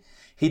hesitate.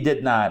 He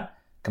did not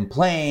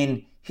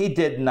complain. He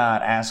did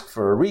not ask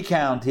for a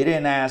recount. He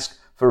didn't ask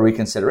for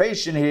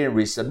reconsideration. He didn't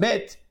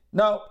resubmit.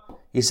 No.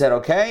 He said,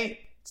 okay,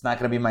 it's not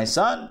going to be my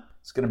son.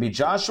 It's going to be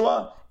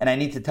Joshua, and I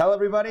need to tell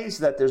everybody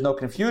so that there's no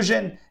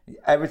confusion.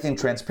 Everything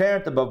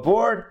transparent, above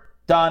board,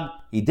 done.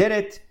 He did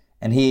it,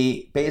 and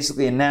he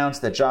basically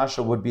announced that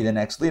Joshua would be the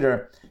next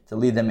leader to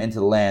lead them into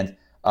the land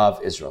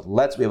of Israel.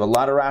 We have a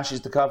lot of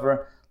Rashis to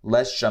cover.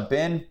 Let's jump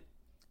in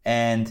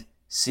and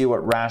see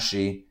what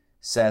Rashi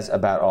says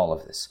about all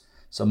of this.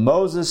 So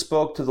Moses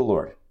spoke to the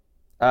Lord.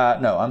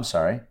 God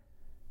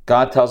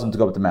tells him to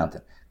go up the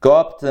mountain. Go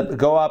up to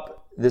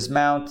this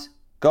mount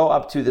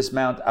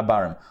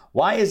Abarim.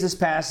 Why is this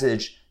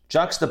passage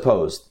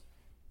juxtaposed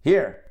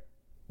here?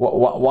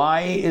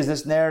 Why is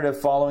this narrative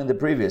following the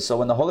previous? So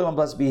when the Holy One,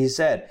 blessed be he,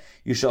 said,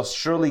 you shall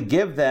surely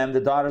give them, the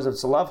daughters of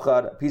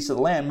Tzlavcha, a piece of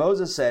the land,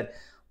 Moses said,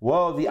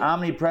 whoa, the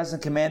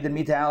omnipresent commanded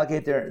me to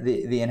allocate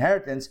the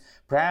inheritance.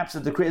 Perhaps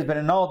the decree has been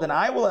annulled, and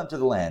I will enter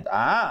the land.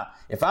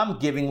 If I'm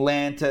giving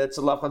land to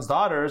Tzlavcha's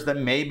daughters,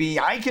 then maybe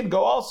I can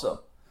go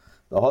also.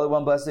 The Holy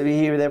One, blessed be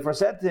he, therefore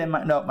said to him,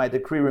 no, my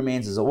decree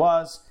remains as it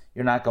was.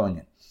 You're not going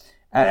in.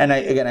 And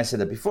I said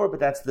that before, but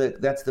that's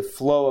the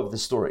flow of the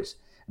stories.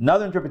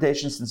 Another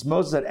interpretation, since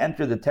Moses had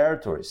entered the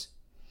territories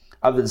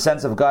of the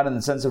descendants of God and the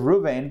descendants of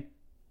Reuben,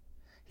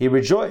 he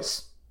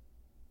rejoiced,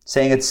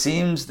 saying, it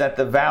seems that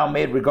the vow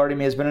made regarding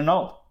me has been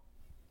annulled.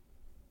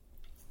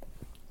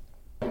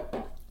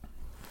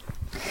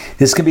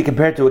 This can be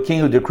compared to a king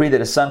who decreed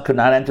that his son could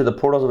not enter the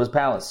portals of his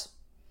palace.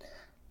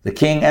 The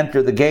king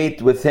entered the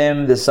gate with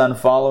him, the son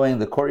following,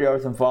 the courtyard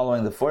with him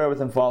following, the foyer with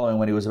him following.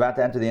 When he was about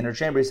to enter the inner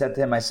chamber, he said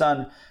to him, my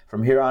son,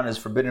 from here on it is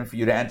forbidden for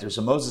you to enter.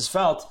 So Moses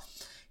felt,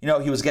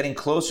 he was getting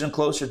closer and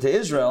closer to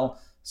Israel,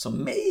 so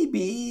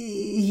maybe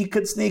he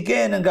could sneak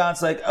in, and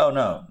God's like, oh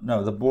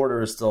no, the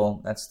border is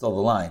that's still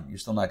the line. You're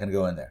still not going to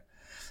go in there.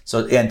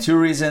 So again, two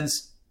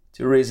reasons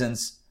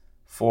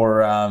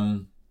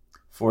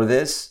for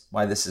this,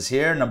 why this is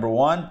here. Number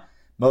one,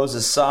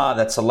 Moses saw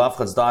that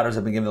Salafchad's daughters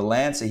had been given the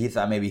land, so he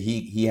thought maybe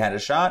he had a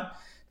shot.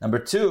 Number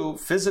two,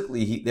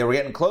 physically, they were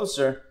getting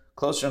closer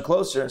and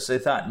closer, so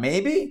they thought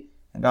maybe,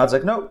 and God's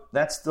like, nope,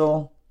 that's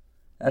still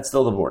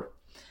the border.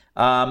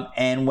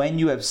 And when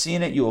you have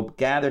seen it, you will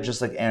gather just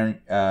like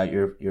Aaron,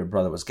 your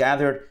brother was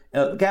gathered.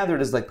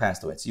 Gathered is like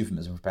passed away. It's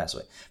euphemism for passed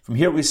away. From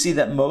here, we see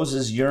that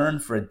Moses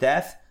yearned for a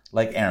death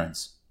like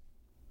Aaron's.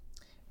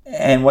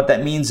 And what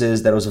that means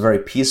is that it was a very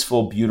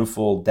peaceful,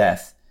 beautiful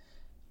death.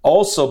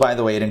 Also, by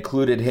the way, it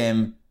included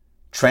him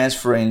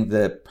transferring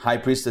the high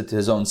priesthood to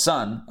his own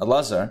son,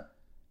 Elazar,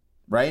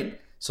 right?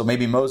 So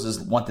maybe Moses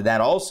wanted that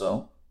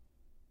also,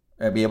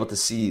 be able to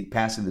see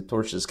passing the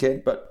torch to his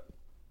kid, but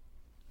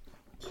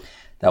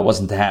that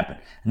wasn't to happen.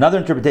 Another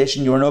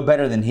interpretation, you are no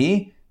better than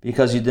he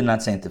because you did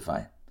not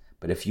sanctify.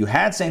 But if you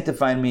had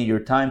sanctified me, your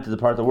time to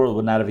depart the world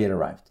would not have yet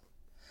arrived.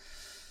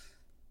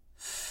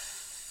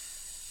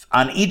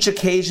 On each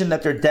occasion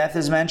that their death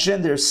is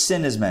mentioned, their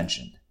sin is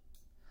mentioned.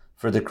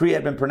 For a decree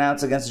had been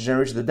pronounced against the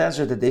generation of the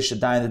desert that they should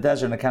die in the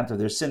desert on account of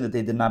their sin that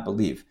they did not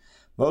believe.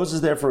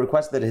 Moses therefore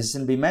requested that his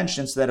sin be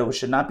mentioned so that it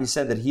should not be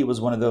said that he was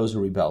one of those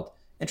who rebelled.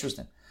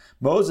 Interesting.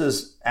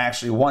 Moses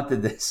actually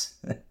wanted this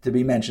to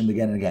be mentioned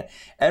again and again.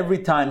 Every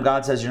time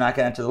God says you're not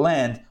going to enter the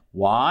land,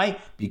 why?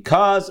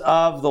 Because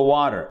of the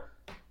water.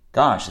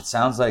 Gosh, it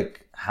sounds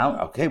like,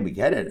 okay, we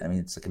get it. I mean,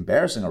 it's like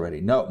embarrassing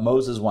already. No,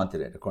 Moses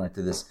wanted it, according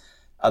to this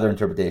other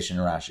interpretation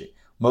in Rashi.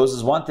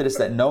 Moses wanted us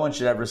that no one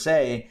should ever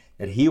say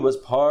that he was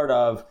part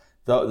of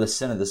the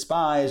sin of the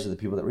spies or the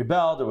people that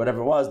rebelled or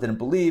whatever it was, didn't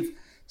believe,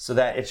 so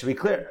that it should be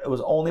clear. It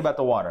was only about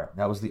the water.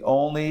 That was the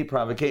only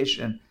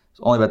provocation. It was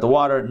only about the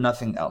water,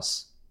 nothing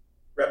else.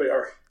 Rabbi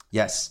Ari.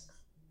 Yes.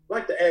 I'd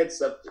like to add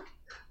something.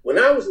 When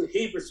I was in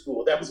Hebrew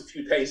school, that was a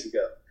few days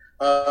ago,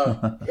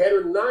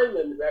 Henry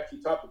Nyman, who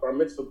actually taught the Bar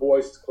Mitzvah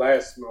boys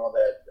class and all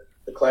that,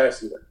 the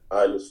class in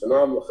this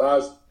phenomenal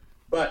chaz,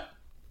 but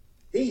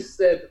he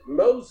said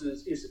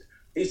Moses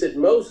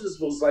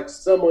was like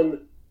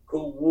someone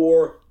who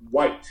wore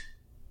white.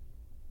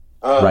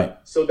 Right.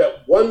 So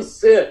that one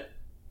sin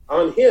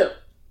on him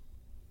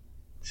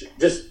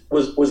just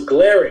was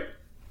glaring.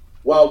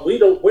 While we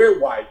don't wear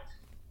white,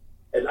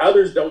 and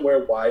others don't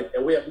wear white,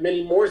 and we have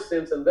many more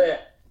sins than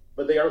that,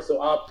 but they aren't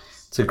so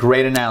obvious. It's a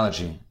great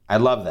analogy. I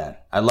love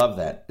that.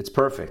 It's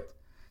perfect.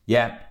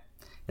 Yeah.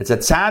 It's a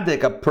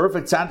tzaddik, a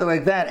perfect tzaddik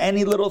like that.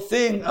 Any little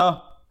thing,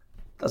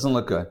 doesn't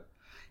look good.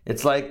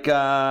 It's like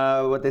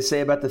what they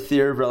say about the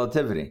theory of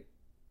relativity,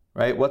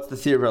 right? What's the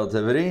theory of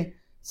relativity?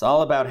 It's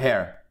all about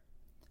hair,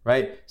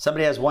 right?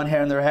 Somebody has one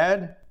hair in their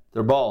head,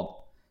 they're bald.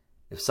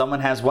 If someone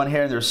has one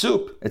hair in their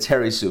soup, it's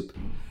hairy soup,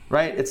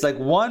 right? It's like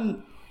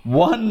one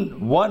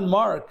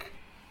mark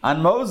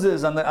on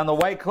Moses on the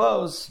white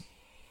clothes.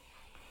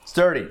 It's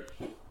dirty.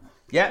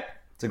 Yeah,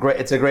 it's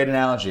a great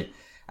analogy.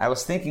 I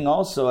was thinking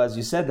also, as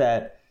you said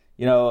that,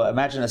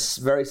 imagine a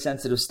very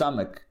sensitive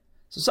stomach.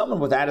 So someone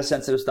without a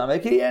sensitive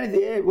stomach, they can eat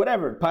anything,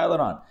 whatever, pile it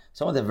on.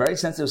 Someone with a very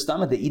sensitive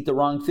stomach, they eat the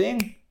wrong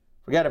thing,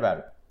 forget about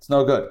it. It's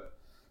no good.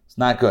 It's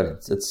not good.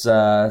 It's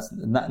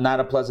not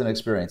a pleasant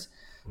experience.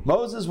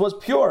 Moses was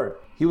pure.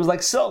 He was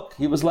like silk.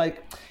 He was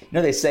like,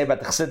 they say about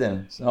the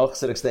Chassidim, it's an old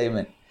Chassidic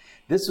statement.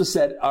 This was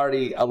said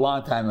already a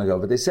long time ago,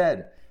 but they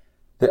said,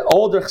 the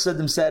older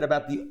Chassidim said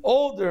about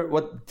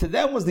what to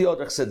them was the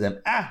older Chassidim.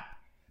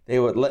 They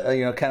were,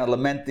 kind of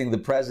lamenting the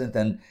present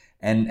and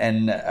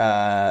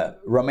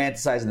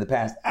romanticizing the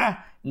past.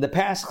 In the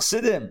past,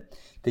 Chassidim,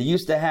 they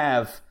used to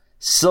have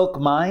silk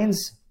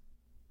minds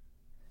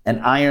and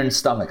iron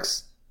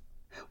stomachs,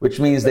 which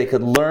means they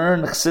could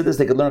learn Chassidus,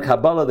 they could learn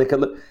Kabbalah, they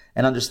could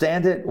and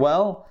understand it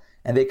well,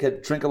 and they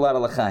could drink a lot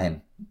of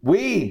l'chaim.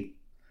 We,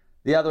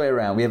 the other way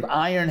around, we have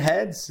iron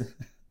heads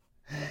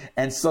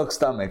and silk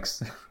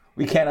stomachs.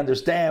 We can't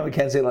understand, we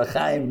can't say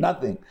l'chaim,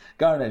 nothing,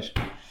 garnish.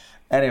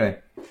 Anyway.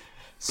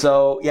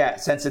 So, yeah,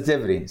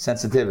 sensitivity.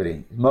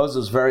 Moses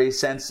was very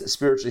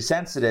spiritually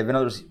sensitive. In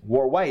other words,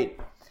 wore white.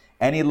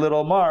 Any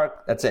little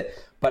mark, that's it.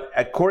 But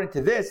according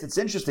to this, it's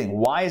interesting.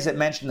 Why is it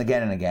mentioned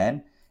again and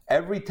again?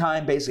 Every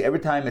time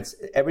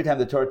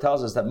the Torah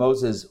tells us that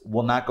Moses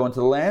will not go into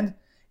the land,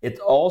 it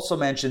also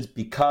mentions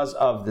because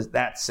of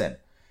that sin.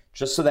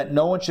 Just so that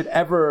no one should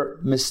ever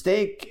be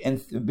mistaken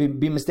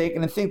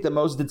and think that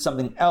Moses did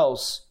something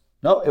else.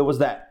 No, it was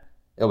that.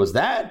 It was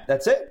that.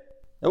 That's it.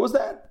 It was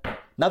that.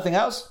 Nothing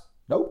else.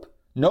 Nope.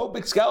 No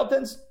big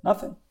skeletons.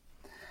 Nothing.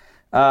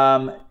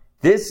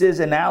 This is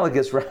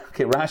analogous.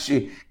 Okay,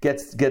 Rashi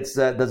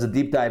does a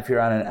deep dive here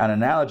on an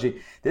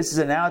analogy. This is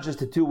analogous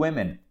to two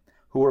women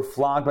who were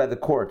flogged by the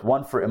court,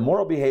 one for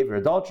immoral behavior,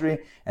 adultery,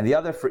 and the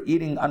other for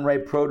eating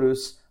unripe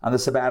produce on the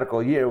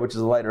sabbatical year, which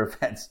is a lighter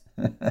offense.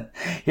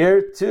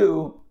 Here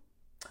too,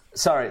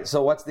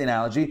 so what's the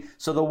analogy?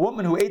 So the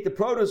woman who ate the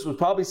produce was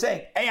probably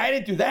saying, hey, I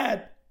didn't do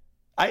that.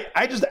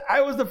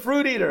 I was the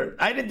fruit eater.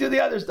 I didn't do the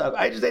other stuff.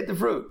 I just ate the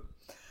fruit.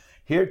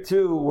 Here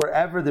too,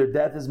 wherever their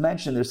death is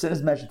mentioned, their sin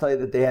is mentioned, tell you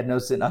that they had no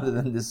sin other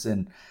than this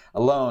sin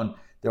alone.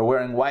 They're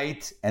wearing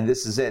white, and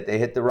this is it. They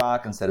hit the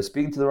rock instead of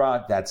speaking to the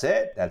rock. That's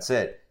it. That's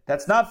it.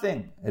 That's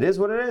nothing. It is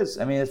what it is.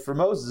 I mean, for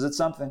Moses, it's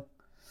something.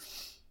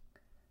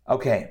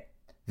 Okay,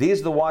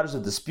 these are the waters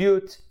of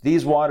dispute.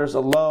 These waters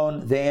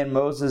alone, they,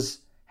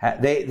 Moses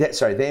and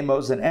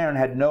Aaron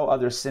had no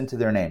other sin to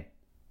their name.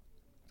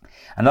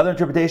 Another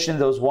interpretation: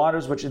 those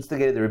waters which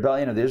instigated the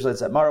rebellion of the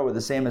Israelites at Marah were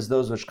the same as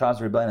those which caused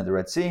the rebellion of the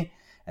Red Sea,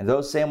 and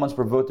those same ones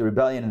provoked the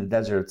rebellion in the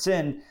desert of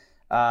Sin.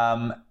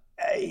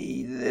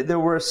 There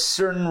were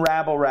certain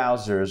rabble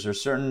rousers or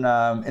certain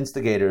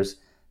instigators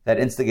that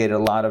instigated a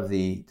lot of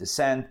the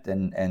dissent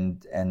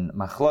and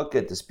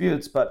machloket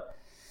disputes, but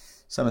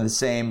some of the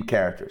same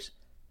characters.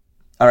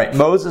 All right,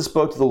 Moses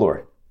spoke to the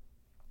Lord.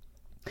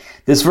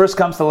 This verse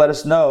comes to let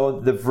us know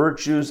the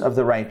virtues of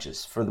the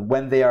righteous. For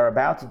when they are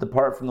about to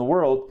depart from the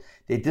world,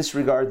 they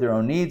disregard their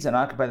own needs and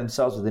occupy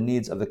themselves with the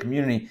needs of the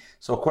community.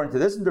 So according to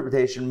this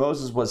interpretation,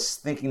 Moses was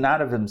thinking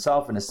not of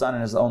himself and his son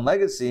and his own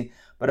legacy,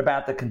 but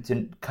about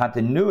the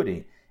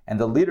continuity and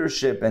the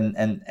leadership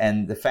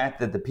and the fact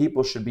that the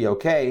people should be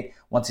okay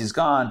once he's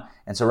gone.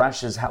 And so Rashi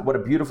says, what a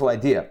beautiful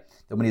idea,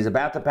 that when he's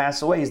about to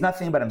pass away, he's not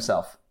thinking about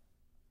himself.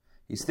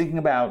 He's thinking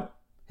about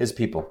his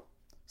people.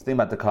 He's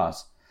thinking about the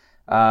cause.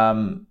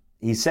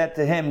 He said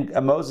to him,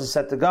 Moses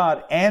said to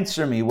God,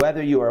 answer me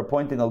whether you are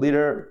appointing a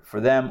leader for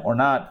them or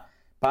not.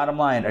 Bottom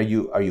line, are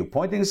you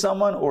appointing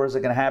someone, or is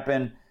it going to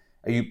happen?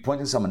 Are you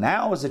appointing someone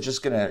now? Is it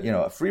just going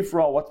to, a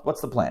free-for-all?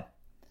 What's the plan?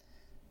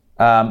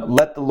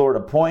 Let the Lord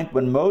appoint.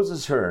 When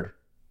Moses heard,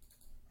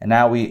 and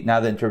now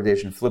the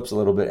interpretation flips a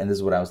little bit, and this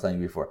is what I was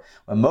telling you before.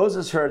 When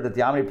Moses heard that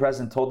the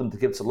Omnipresent told him to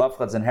give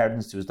Tzalafchad's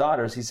inheritance to his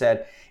daughters, he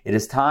said, it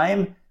is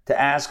time to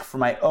ask for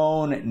my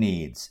own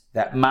needs,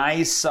 that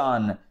my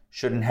son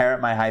should inherit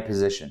my high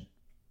position.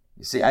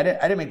 You see, I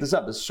didn't make this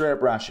up. It's straight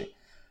up Rashi.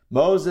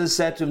 Moses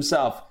said to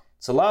himself,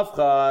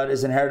 Tzalafchad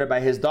is inherited by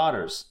his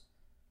daughters.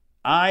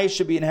 I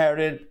should be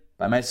inherited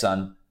by my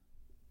son.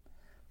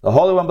 The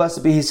Holy One,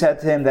 blessed be, he said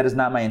to him, that is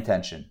not my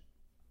intention.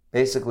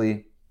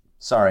 Basically,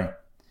 sorry.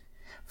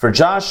 For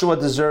Joshua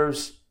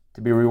deserves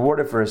to be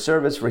rewarded for his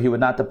service, for he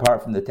would not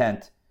depart from the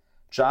tent.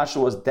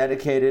 Joshua was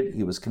dedicated,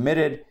 he was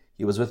committed,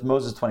 he was with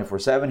Moses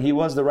 24/7, he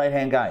was the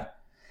right-hand guy.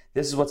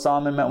 This is what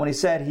Solomon meant when he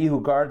said, he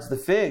who guards the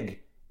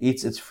fig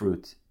eats its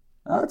fruit.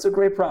 Oh, that's a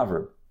great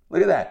proverb.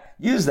 Look at that.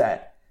 Use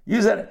that.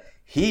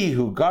 He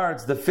who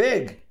guards the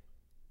fig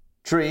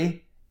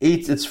tree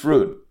eats its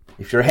fruit.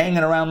 If you're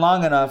hanging around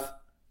long enough,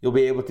 you'll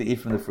be able to eat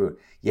from the fruit.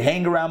 You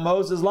hang around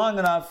Moses long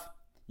enough,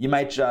 you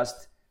might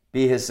just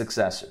be his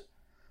successor.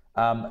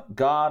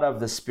 God of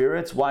the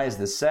spirits, why is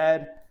this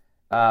said?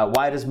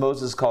 Why does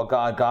Moses call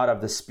God God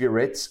of the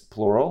spirits,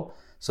 plural?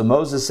 So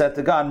Moses said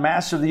to God,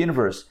 Master of the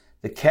universe,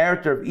 the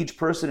character of each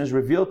person is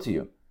revealed to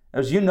you.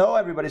 As you know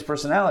everybody's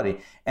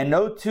personality, and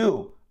no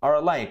two are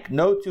alike.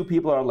 No two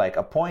people are alike.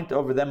 Appoint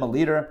over them a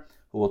leader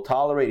who will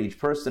tolerate each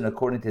person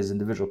according to his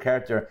individual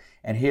character.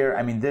 And here,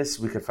 this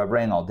we could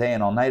fabrang all day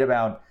and all night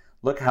about.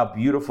 Look how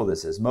beautiful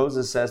this is.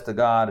 Moses says to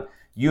God,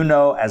 you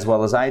know as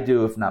well as I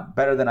do, if not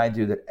better than I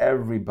do, that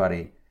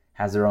everybody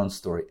has their own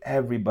story.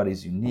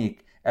 Everybody's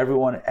unique.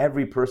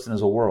 Every person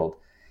is a world.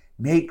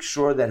 Make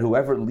sure that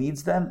whoever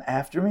leads them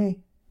after me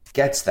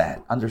gets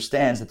that,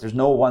 understands that there's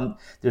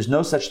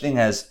no such thing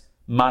as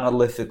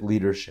monolithic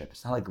leadership.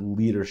 It's not like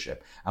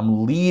leadership.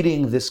 I'm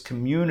leading this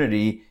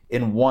community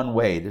in one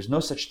way. There's no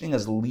such thing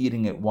as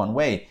leading it one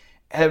way.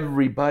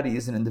 Everybody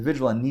is an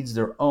individual and needs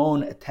their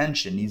own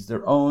attention, needs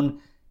their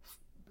own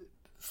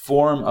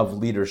form of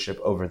leadership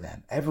over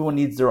them. Everyone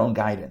needs their own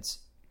guidance.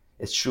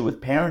 It's true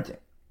with parenting,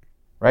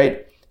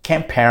 right?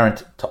 Can't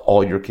parent to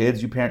all your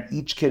kids. You parent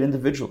each kid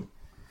individually.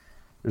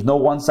 There's no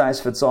one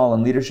size fits all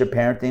in leadership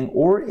parenting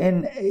or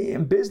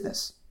in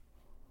business.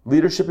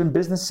 Leadership in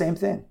business, same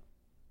thing,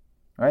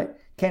 right?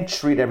 Can't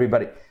treat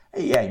everybody.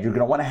 Yeah, you're going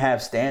to want to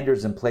have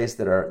standards in place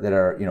that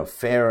are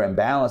fair and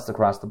balanced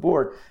across the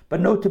board, but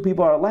no two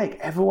people are alike.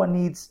 Everyone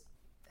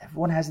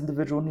has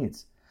individual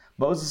needs.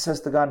 Moses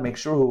says to God, make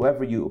sure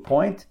whoever you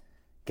appoint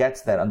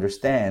gets that,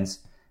 understands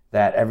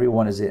that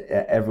everyone is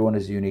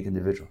a unique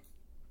individual.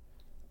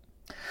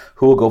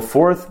 Who will go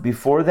forth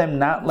before them,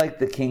 not like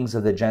the kings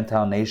of the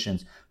Gentile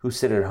nations who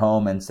sit at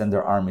home and send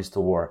their armies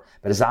to war,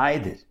 but as I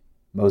did,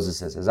 Moses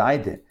says, as I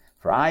did.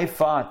 For I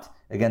fought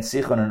against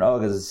Sichon and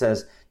Og, as it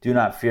says, do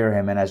not fear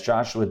him, and as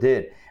Joshua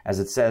did, as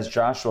it says,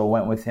 Joshua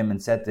went with him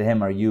and said to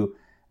him, are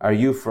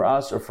you for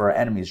us or for our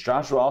enemies?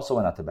 Joshua also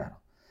went out to battle.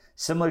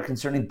 Similar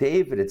concerning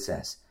David, it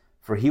says,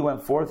 for he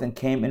went forth and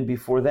came in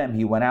before them.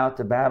 He went out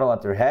to battle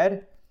at their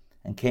head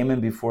and came in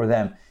before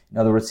them. In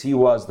other words, he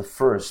was the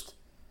first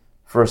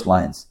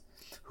lines,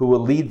 who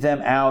will lead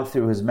them out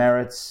through his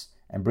merits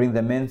and bring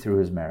them in through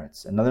his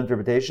merits. Another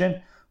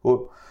interpretation,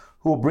 who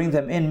will bring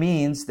them in,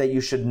 means that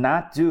you should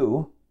not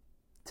do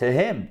to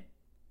him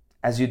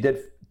as you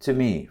did to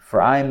me,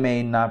 for I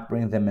may not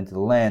bring them into the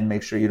land.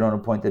 Make sure you don't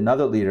appoint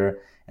another leader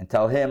and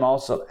tell him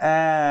also,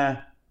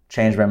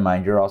 change my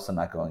mind, you're also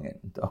not going in.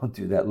 Don't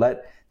do that.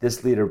 Let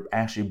this leader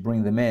actually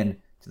bring them in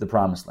to the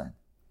promised land.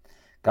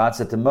 God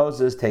said to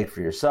Moses, take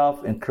for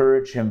yourself,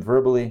 encourage him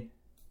verbally.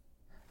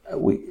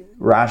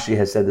 Rashi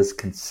has said this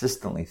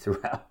consistently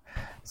throughout.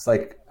 It's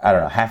like, I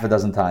don't know, half a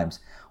dozen times.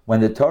 When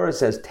the Torah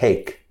says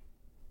take,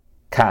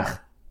 kach,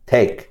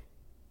 take,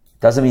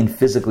 doesn't mean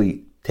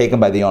physically take him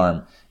by the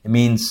arm. It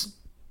means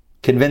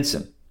convince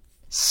him,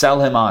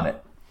 sell him on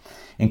it,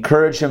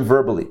 encourage him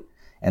verbally,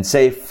 and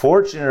say,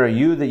 fortunate are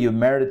you that you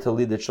merited to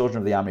lead the children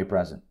of the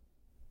omnipresent.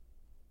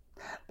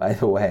 By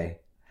the way,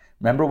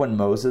 remember when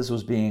Moses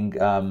was being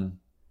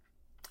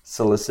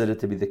solicited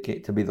to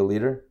be the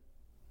leader?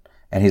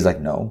 And he's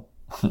like, no,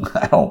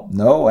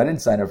 I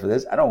didn't sign up for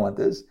this. I don't want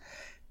this.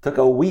 Took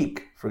a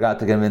week for God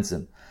to convince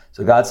him.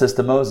 So God says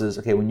to Moses,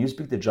 okay, when you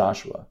speak to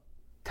Joshua,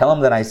 tell him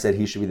that I said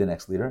he should be the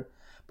next leader.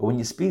 But when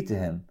you speak to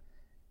him,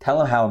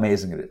 tell him how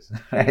amazing it is.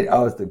 Right?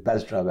 Oh, it's the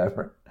best job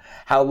ever.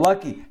 How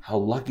lucky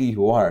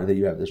you are that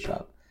you have this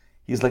job.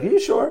 He's like, are you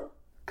sure?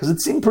 Because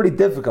it seemed pretty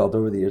difficult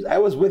over the years. I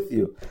was with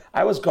you.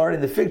 I was guarding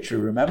the fig tree,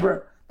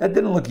 remember? That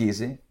didn't look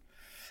easy.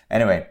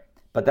 Anyway,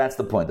 but that's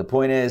the point. The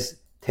point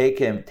is, take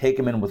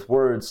him in with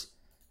words,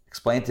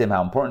 explain to him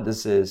how important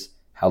this is,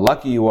 how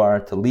lucky you are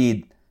to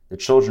lead the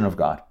children of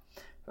God.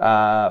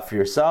 For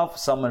yourself,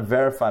 someone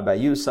verified by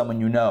you,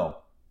 someone you know.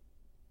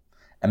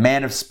 A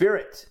man of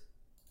spirit,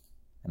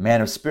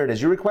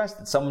 as you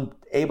requested, someone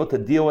able to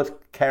deal with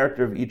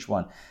character of each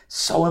one.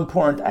 So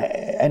important.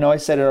 I know I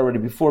said it already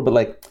before, but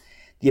like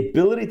the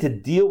ability to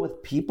deal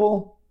with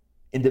people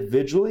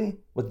individually,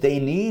 what they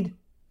need,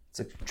 it's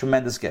a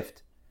tremendous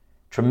gift.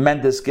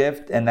 Tremendous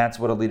gift, and that's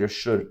what a leader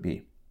should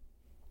be.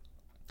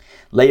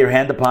 Lay your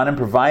hand upon him,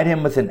 provide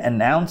him with an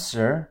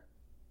announcer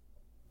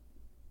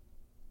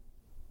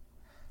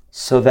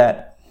so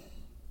that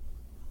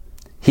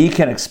he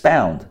can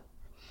expound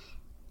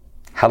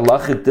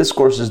halachic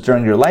discourses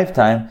during your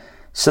lifetime,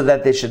 so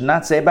that they should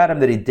not say about him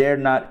that he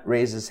dared not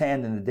raise his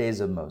hand in the days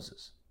of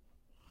Moses.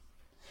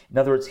 In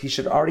other words, he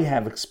should already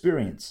have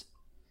experience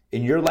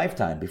in your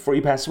lifetime. Before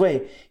you pass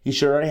away, he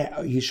should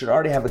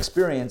already have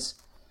experience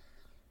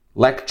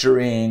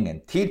lecturing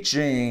and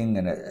teaching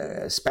and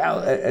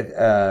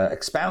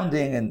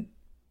expounding, and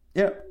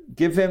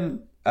give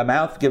him a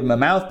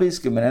mouthpiece,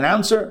 give him an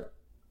announcer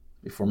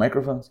before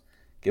microphones,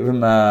 give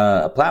him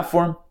a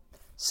platform,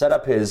 set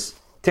up his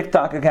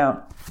TikTok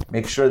account,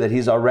 make sure that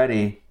he's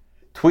already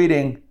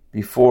tweeting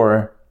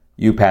before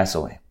you pass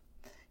away.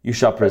 You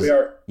shall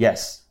present.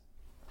 Yes.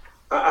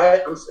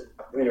 I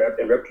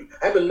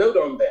have a note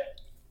on that.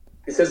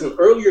 It says in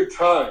earlier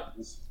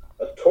times,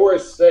 a Torah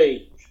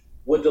sage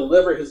would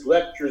deliver his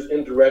lectures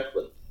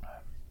indirectly.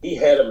 He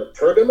had a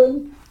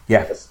meturgaman,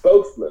 a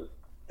spokesman,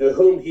 to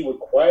whom he would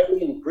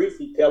quietly and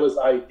briefly tell his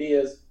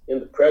ideas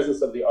in the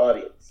presence of the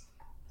audience.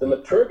 The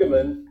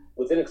meturgaman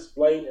would then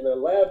explain and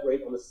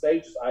elaborate on the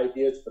sage's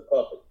ideas to the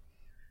public.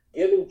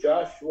 Giving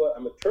Joshua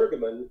a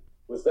meturgaman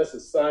was thus a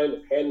sign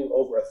of handing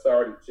over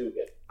authority to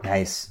him.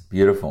 Nice.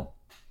 Beautiful.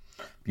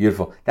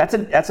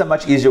 That's a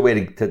much easier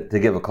way to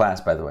give a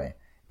class, by the way.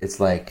 It's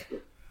like,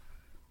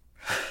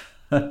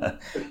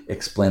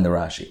 explain the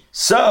Rashi.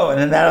 So, and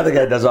then that other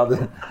guy does all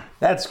the,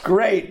 that's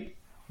great.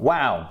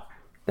 Wow.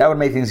 That would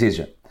make things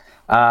easier.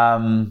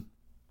 I'm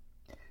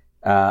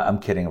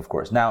kidding, of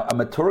course. Now, a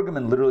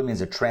meturgaman literally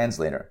means a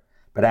translator.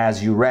 But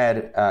as you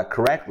read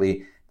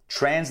correctly,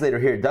 translator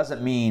here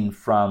doesn't mean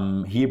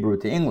from Hebrew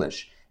to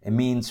English. It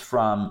means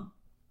from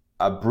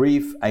a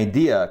brief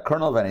idea, a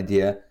kernel of an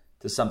idea,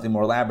 to something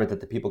more elaborate that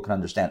the people can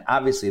understand.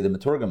 Obviously, the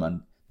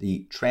meturgaman,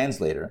 the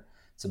translator,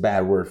 it's a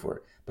bad word for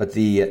it, but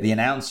the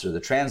announcer, the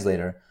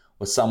translator,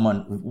 was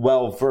someone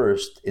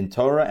well-versed in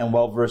Torah and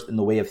well-versed in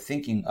the way of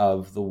thinking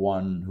of the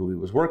one who he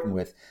was working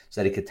with,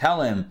 so that he could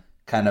tell him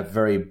kind of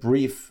very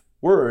brief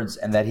words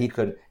and that he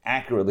could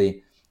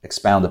accurately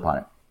expound upon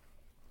it.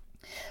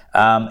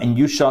 And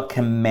you shall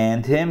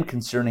command him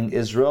concerning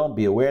Israel.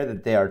 Be aware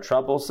that they are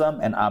troublesome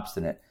and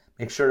obstinate.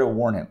 Make sure to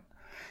warn him.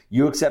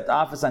 You accept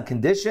office on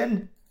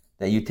condition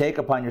that you take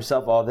upon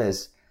yourself all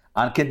this.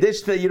 On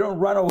condition that you don't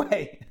run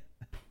away.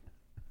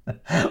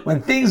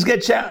 When things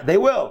get challenged, they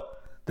will.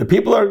 The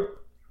people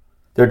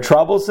they're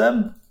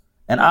troublesome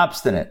and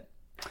obstinate.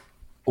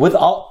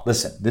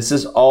 Listen, this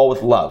is all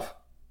with love.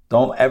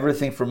 Don't ever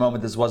think for a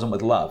moment this wasn't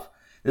with love.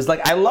 It's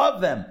like, I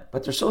love them,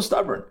 but they're so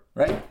stubborn,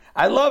 right?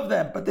 I love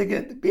them, but they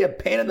can be a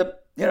pain in the,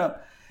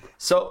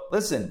 So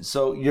listen,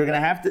 so you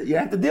have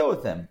to deal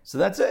with them. So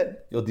that's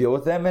it. You'll deal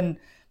with them,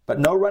 but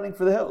no running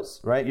for the hills,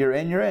 right? You're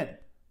in. You're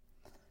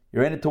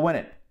in it to win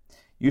it.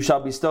 you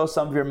shall bestow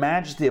some of your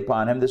majesty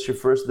upon him. This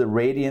refers to the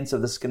radiance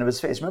of the skin of his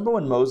face. Remember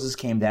when Moses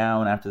came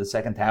down after the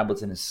second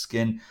tablets and his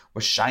skin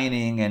was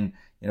shining and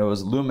it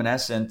was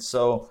luminescent?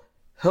 So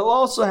he'll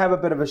also have a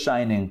bit of a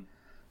shining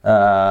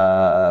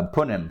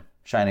punim,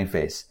 shining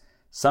face.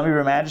 Some of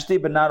your majesty,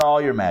 but not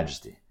all your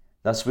majesty.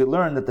 Thus we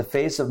learn that the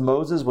face of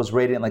Moses was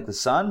radiant like the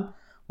sun,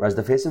 whereas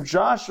the face of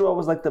Joshua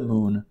was like the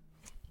moon.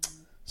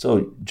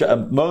 So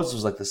Moses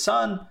was like the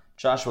sun,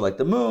 Joshua like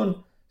the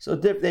moon. So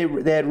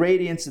they had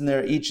radiance in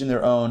each in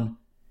their own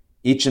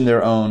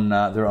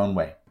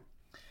way.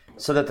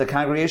 So that the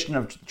congregation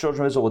of the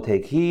children of Israel will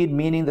take heed,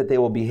 meaning that they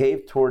will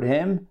behave toward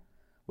him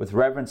with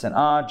reverence and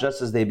awe,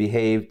 just as they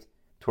behaved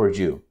toward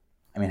you.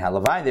 I mean,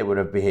 Halavai, they would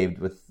have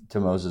behaved to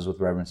Moses with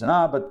reverence and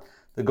awe, but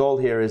the goal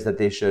here is that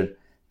they should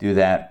do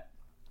that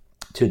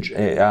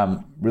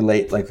to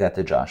relate like that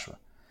to Joshua.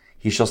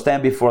 He shall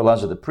stand before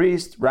Elazar the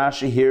priest.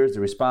 Rashi hears the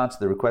response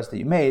to the request that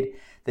you made,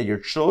 that your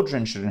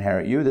children should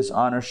inherit you. This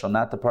honor shall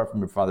not depart from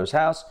your father's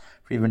house,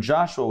 for even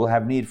Joshua will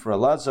have need for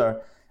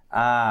Elazar,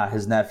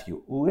 his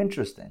nephew. Ooh,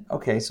 interesting.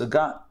 Okay, so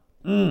God,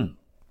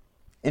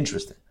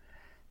 interesting.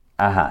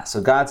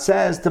 So God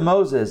says to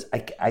Moses, I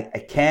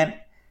can't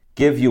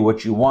give you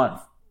what you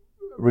want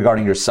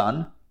regarding your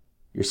son.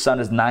 Your son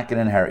is not going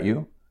to inherit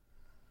you.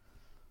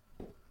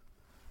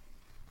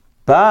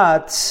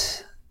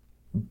 But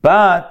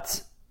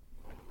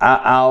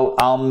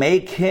I'll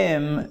make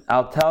him,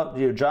 I'll tell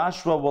you,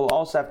 Joshua will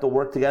also have to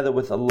work together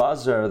with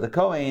Elazar, the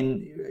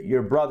Kohen,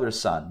 your brother's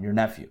son, your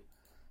nephew.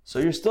 So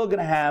you're still going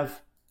to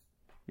have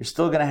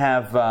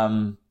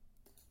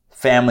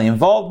family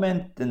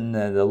involvement and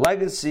the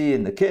legacy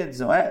and the kids.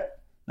 Not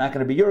going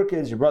to be your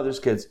kids, your brother's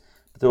kids,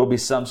 but there will be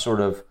some sort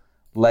of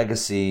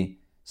legacy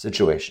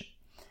situation.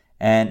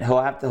 And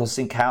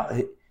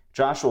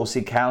Joshua will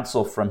seek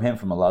counsel from him,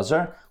 from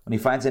Elazar, when he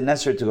finds it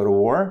necessary to go to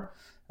war.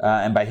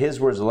 And by his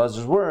words,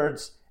 Elazar's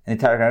words, and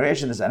the entire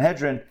congregation, the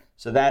Sanhedrin.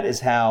 So that is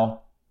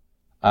how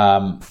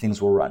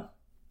things will run.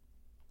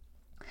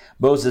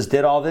 Moses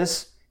did all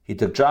this. He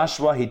took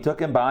Joshua. He took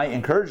him by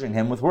encouraging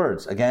him with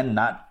words. Again,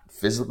 not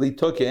physically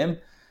took him,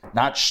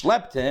 not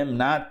schlepped him,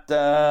 not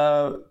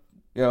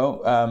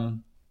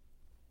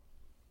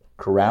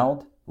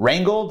corralled,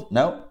 wrangled.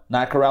 No,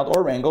 not corralled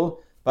or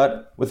wrangled,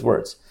 but with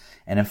words.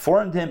 And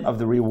informed him of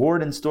the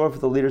reward in store for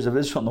the leaders of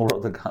Israel in the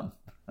world to come.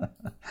 I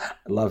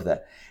love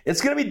that.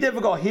 It's going to be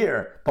difficult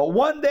here, but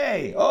one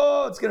day,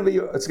 it's going to be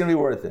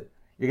worth it.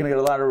 You're going to get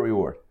a lot of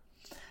reward.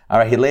 All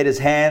right, he laid his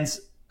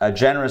hands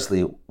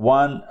generously,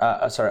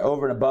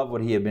 over and above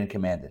what he had been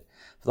commanded.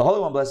 For the Holy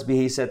One, blessed be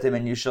he, said to him,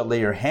 and you shall lay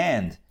your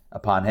hand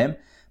upon him.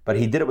 But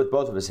he did it with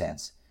both of his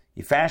hands.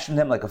 He fashioned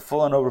him like a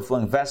full and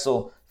overflowing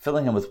vessel,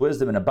 filling him with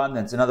wisdom and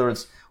abundance. In other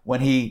words,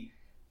 when he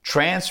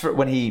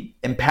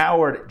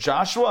empowered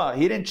Joshua,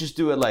 he didn't just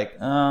do it like,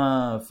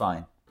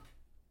 fine.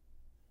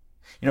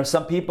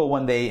 Some people,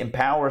 when they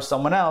empower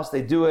someone else,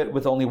 they do it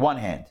with only one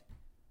hand,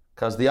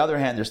 because the other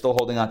hand, they're still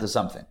holding on to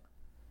something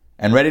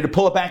and ready to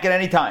pull it back at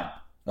any time.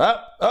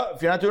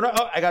 If you're not doing it,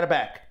 I got it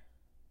back.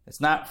 It's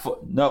not,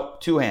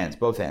 two hands,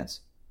 both hands,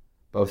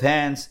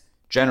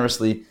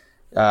 generously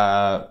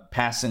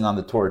passing on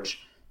the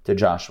torch to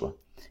Joshua.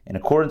 In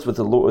accordance with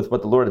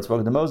what the Lord had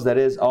spoken to Moses, that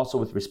is, also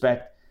with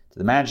respect to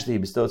the majesty, he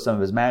bestowed some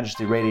of his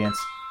majesty radiance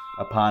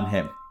upon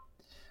him.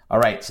 All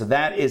right, so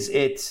that is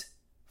it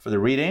for the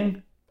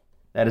reading.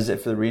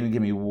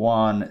 Give me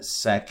 1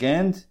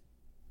 second.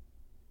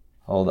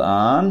 Hold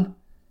on.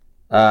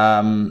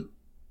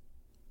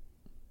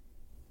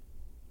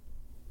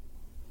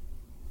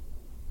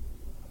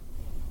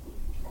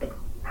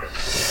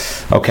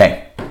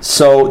 Okay,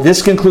 so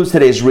this concludes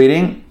today's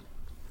reading.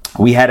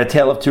 We had a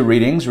tale of two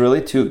readings,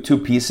 really, two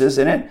pieces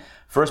in it.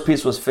 First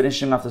piece was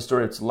finishing off the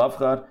story of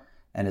Tzlafchad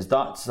and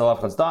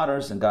Tzlafchad's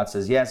daughters, and God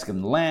says, yes, give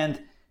them the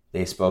land.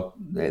 They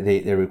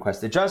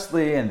requested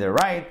justly, and they're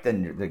right,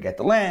 then they get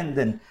the land,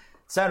 and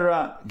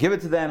etc. Give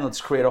it to them. Let's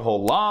create a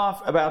whole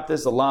law about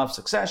this, a law of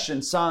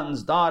succession,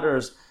 sons,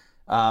 daughters,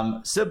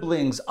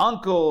 siblings,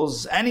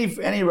 uncles, any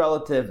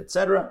relative,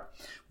 etc.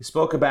 We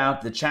spoke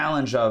about the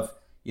challenge of,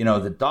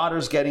 the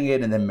daughters getting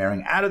it and then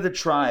marrying out of the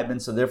tribe,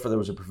 and so therefore there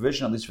was a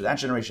provision, at least for that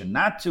generation,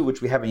 not to,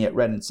 which we haven't yet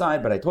read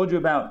inside, but I told you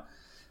about.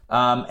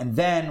 And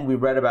then we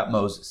read about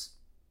Moses.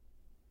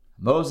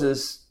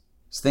 Moses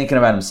is thinking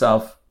about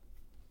himself.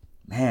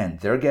 Man,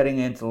 they're getting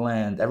into the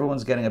land.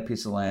 Everyone's getting a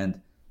piece of land.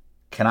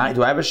 Do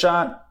I have a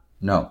shot?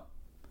 No.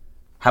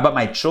 How about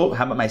my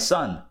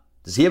son?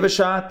 Does he have a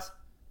shot?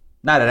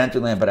 Not at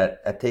entering land, but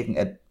at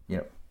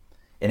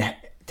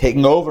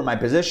taking over my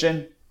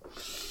position?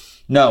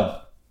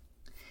 No.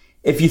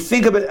 If you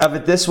think of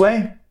it this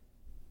way,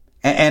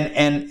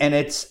 and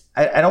it's,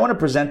 I don't want to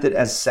present it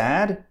as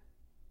sad,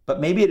 but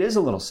maybe it is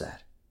a little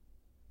sad.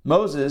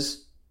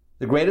 Moses,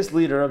 the greatest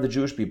leader of the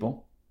Jewish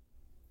people,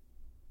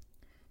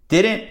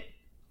 didn't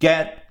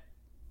get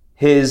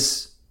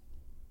his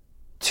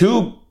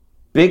two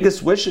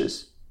biggest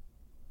wishes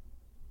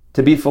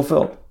to be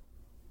fulfilled.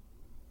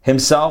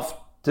 Himself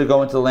to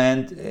go into the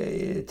land,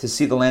 to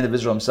see the land of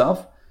Israel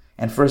himself,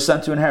 and for his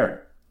son to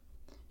inherit.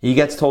 He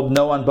gets told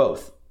no on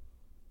both.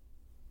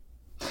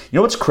 You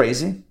know what's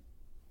crazy?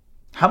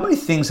 How many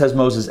things has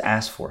Moses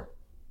asked for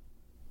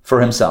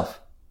himself?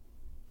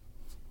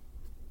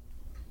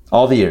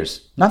 All the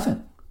years.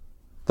 Nothing.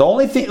 The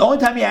only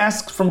time he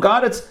asks from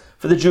God, it's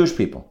for the Jewish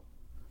people.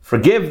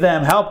 Forgive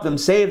them, help them,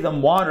 save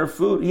them, water,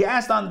 food. He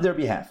asked on their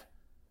behalf.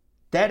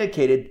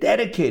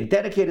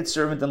 Dedicated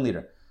servant and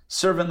leader.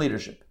 Servant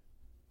leadership.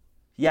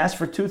 He asked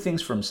for two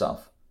things for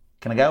himself.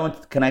 Can I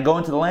go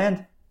into the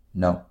land?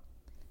 No.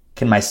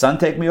 Can my son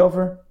take me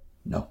over?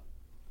 No.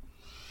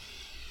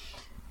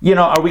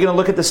 Are we going to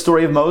look at the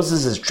story of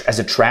Moses as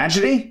a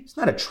tragedy? It's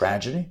not a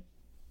tragedy.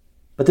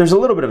 But there's a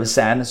little bit of a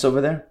sadness over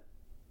there.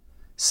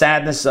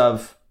 Sadness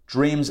of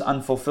dreams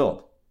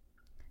unfulfilled.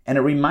 And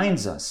it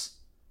reminds us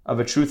of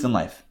a truth in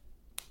life.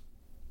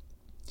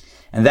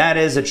 And that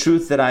is a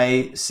truth that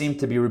I seem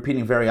to be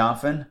repeating very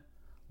often.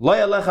 Lo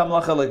yalecha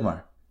melacha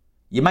ligmar.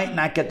 You might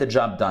not get the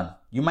job done.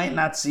 You might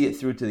not see it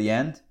through to the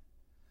end.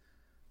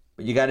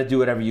 But you got to do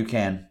whatever you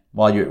can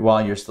while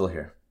you're still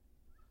here.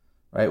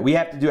 Right? We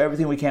have to do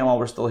everything we can while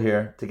we're still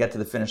here to get to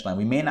the finish line.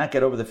 We may not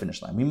get over the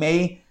finish line. We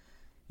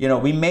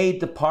may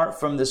depart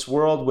from this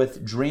world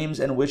with dreams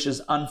and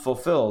wishes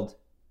unfulfilled,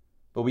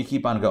 but we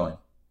keep on going.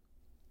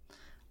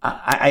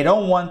 I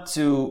don't want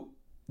to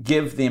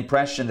give the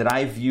impression that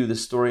I view the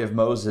story of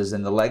Moses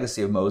and the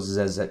legacy of Moses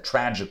as a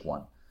tragic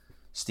one,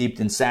 steeped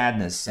in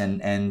sadness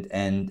and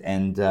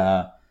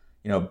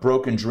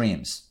broken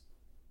dreams.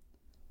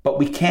 But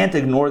we can't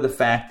ignore the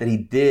fact that he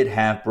did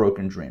have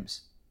broken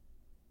dreams.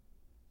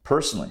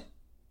 Personally,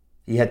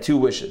 he had two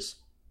wishes: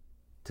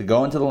 to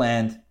go into the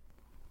land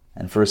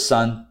and for his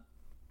son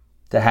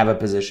to have a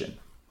position.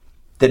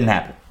 Didn't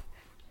happen.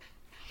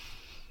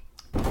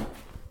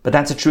 But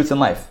that's a truth in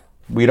life.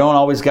 We don't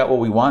always get what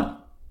we want.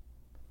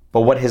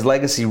 But what his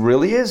legacy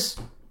really is,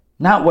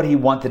 not what he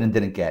wanted and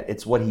didn't get.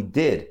 It's what he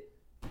did.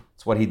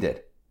 It's what he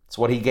did. It's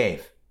what he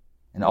gave.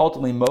 And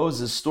ultimately,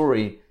 Moses'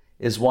 story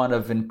is one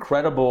of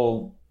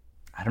incredible,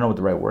 I don't know what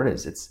the right word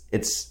is.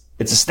 It's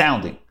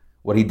astounding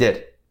what he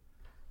did.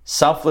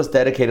 Selfless,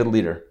 dedicated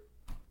leader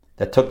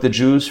that took the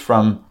Jews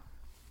from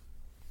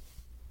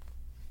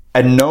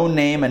a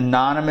no-name,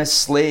 anonymous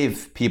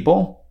slave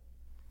people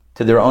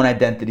to their own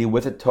identity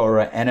with a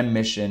Torah and a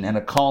mission and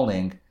a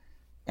calling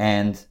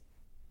and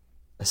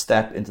a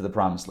step into the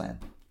promised land.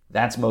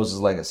 That's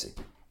Moses' legacy.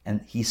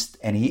 And he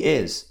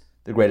is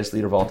the greatest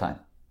leader of all time.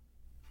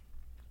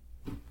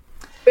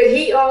 But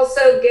he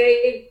also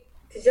gave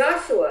to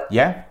Joshua.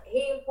 Yeah.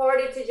 He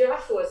imparted to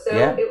Joshua. So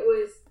Yeah. it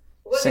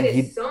wasn't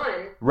his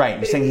son. Right.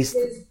 You're saying he's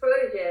his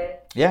protege.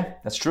 Yeah,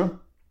 that's true.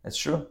 That's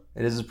true.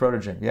 It is his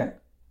protege. Yeah.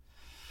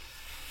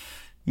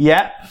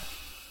 Yeah.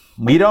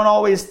 We don't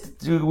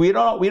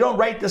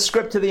write the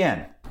script to the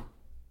end.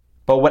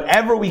 But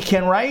whatever we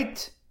can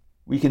write,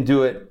 we can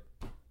do it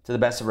to the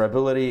best of our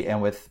ability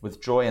and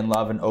with joy and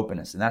love and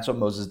openness. And that's what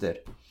Moses did.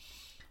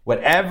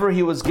 Whatever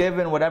he was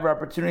given, whatever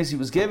opportunities he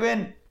was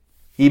given,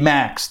 he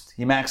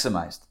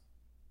maximized.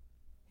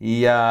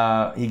 He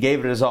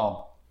gave it his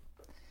all.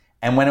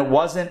 And when it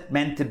wasn't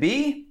meant to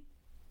be,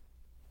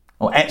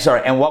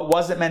 and what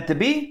wasn't meant to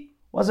be,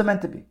 wasn't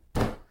meant to be.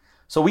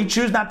 So we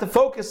choose not to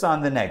focus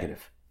on the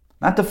negative,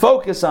 not to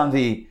focus on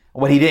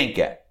what he didn't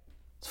get.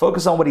 Let's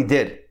focus on what he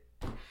did.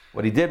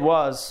 What he did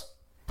was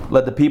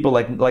led the people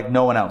like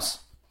no one else.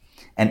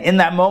 And in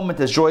that moment,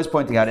 as Joy is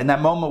pointing out, in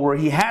that moment where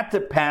he had to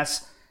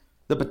pass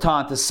the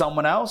baton to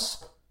someone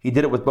else, he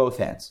did it with both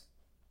hands.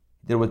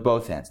 He did it with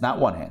both hands, not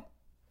one hand.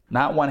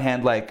 Not one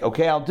hand like,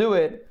 okay, I'll do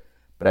it,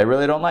 but I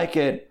really don't like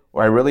it.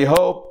 Or I really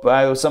hope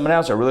I was someone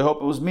else. I really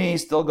hope it was me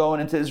still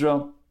going into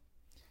Israel.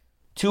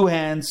 Two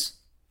hands,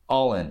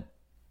 all in.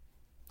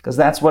 Because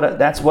that's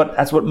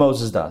what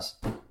Moses does.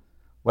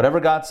 Whatever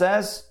God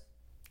says,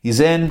 he's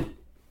in.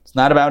 It's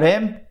not about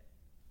him.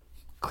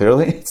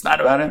 Clearly, it's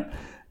not about him.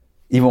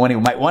 Even when he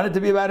might want it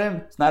to be about him,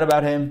 it's not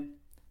about him.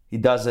 He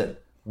does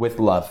it with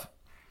love.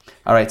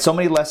 All right, so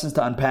many lessons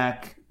to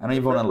unpack. I don't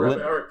even want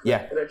to...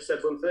 Yeah. Can I just add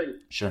one thing?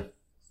 Sure.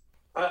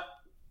 I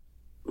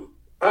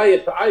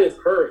have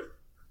heard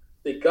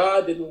that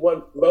God didn't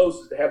want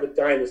Moses to have a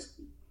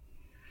dynasty.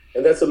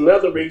 And that's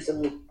another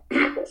reason,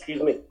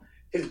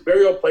 his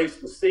burial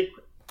place was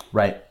secret.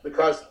 Right.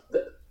 Because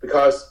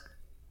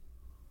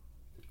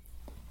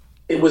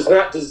it was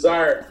not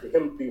desired for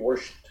him to be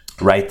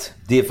worshipped. Right.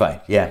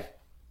 Deified. Yeah.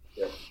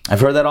 I've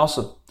heard that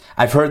also.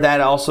 I've heard that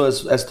also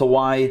as to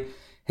why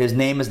his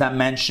name is not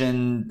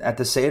mentioned at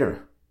the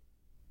Seder.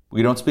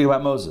 We don't speak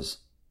about Moses.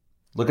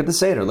 Look at the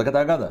Seder. Look at the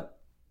Haggadah.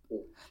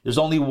 There's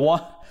only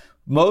one.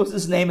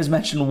 Moses' name is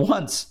mentioned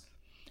once,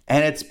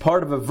 and it's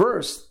part of a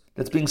verse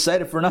that's being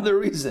cited for another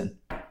reason.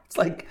 It's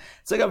like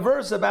a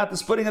verse about the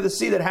splitting of the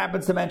sea that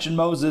happens to mention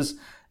Moses,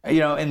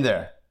 in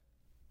there.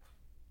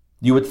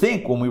 You would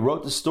think when we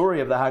wrote the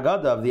story of the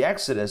Haggadah of the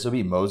Exodus, it would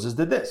be Moses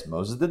did this,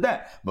 Moses did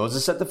that,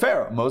 Moses said to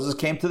Pharaoh, Moses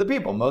came to the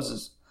people,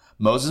 Moses.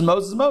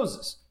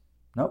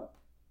 Nope.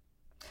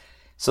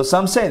 So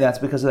some say that's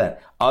because of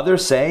that.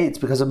 Others say it's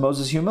because of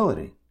Moses'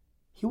 humility.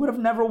 He would have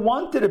never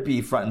wanted to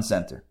be front and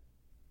center.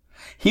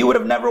 He would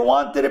have never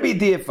wanted to be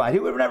deified. He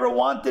would have never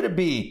wanted to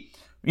be,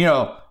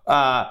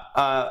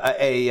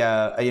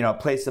 a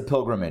place of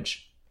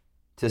pilgrimage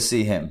to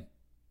see him.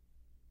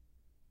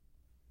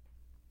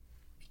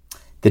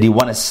 Did he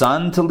want his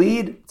son to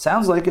lead?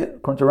 Sounds like it,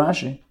 according to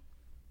Rashi.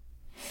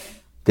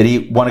 Did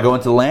he want to go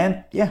into the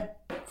land? Yeah,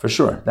 for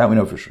sure. That we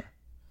know for sure.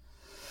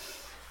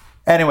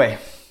 Anyway,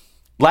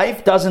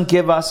 life doesn't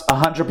give us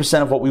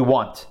 100% of what we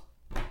want.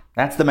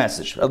 That's the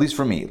message, at least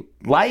for me.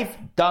 We're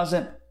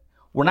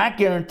not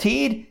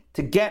guaranteed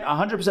to get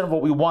 100% of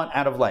what we want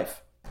out of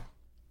life.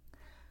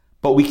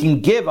 But we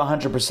can give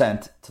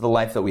 100% to the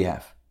life that we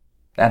have.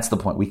 That's the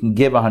point. We can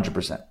give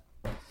 100%.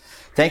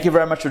 Thank you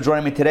very much for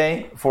joining me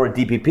today for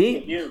DPP.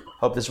 Thank you.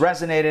 Hope this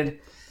resonated.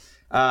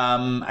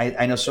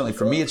 I know certainly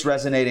for me it's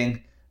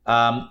resonating.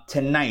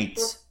 Tonight,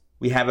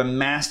 we have a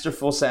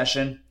masterful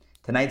session.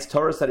 Tonight's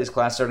Torah Studies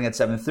class, starting at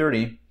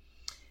 7:30,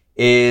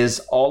 is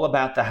all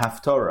about the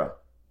Haftorah,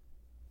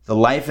 the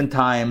life and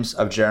times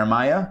of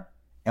Jeremiah,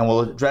 and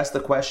we'll address the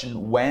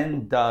question,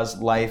 when does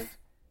life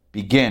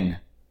begin?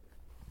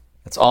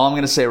 That's all I'm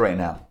going to say right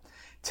now.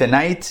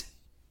 Tonight,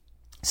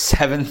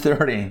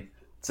 7:30,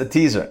 it's a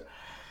teaser.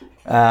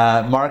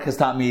 Mark has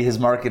taught me his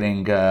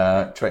marketing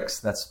tricks.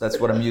 That's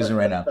what I'm using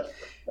right now.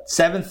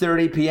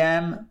 7:30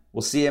 p.m.,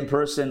 we'll see you in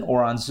person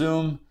or on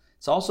Zoom.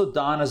 It's also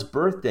Donna's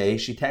birthday.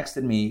 She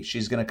texted me.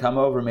 She's going to come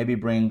over, maybe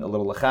bring a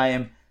little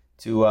l'chaim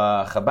to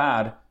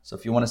Chabad. So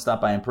if you want to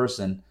stop by in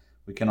person,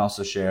 we can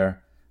also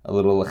share a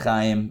little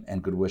l'chaim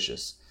and good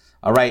wishes.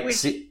 All right.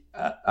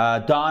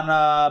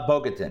 Donna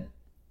Bogatin.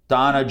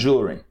 Donna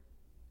Jewelry.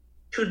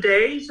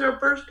 Today is her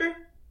birthday?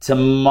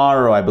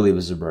 Tomorrow, I believe,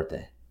 is her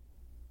birthday.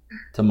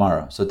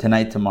 Tomorrow. So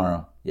tonight,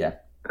 tomorrow. Yeah.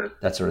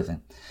 That sort of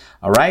thing.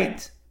 All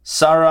right.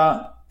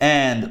 Sarah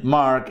and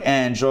Mark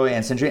and Joy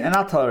and Sandrine. And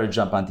I'll tell her to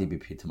jump on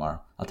DPP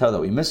tomorrow. I'll tell her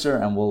that we miss her,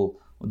 and we'll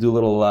do a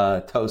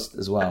little toast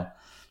as well.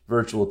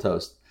 Virtual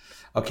toast.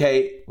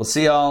 Okay. We'll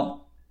see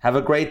y'all. Have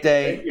a great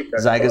day.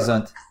 Sei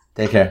gesund.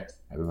 Take care.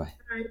 Bye-bye.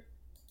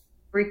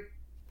 Bye.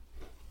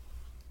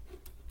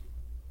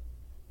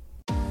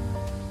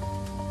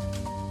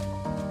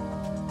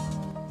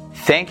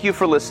 Thank you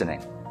for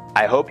listening.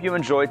 I hope you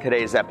enjoyed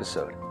today's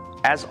episode.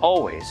 As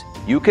always,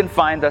 you can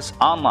find us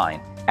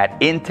online at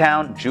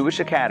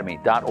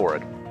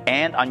intownjewishacademy.org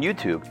and on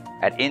YouTube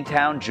at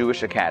Intown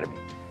Jewish Academy.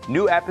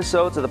 New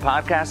episodes of the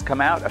podcast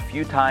come out a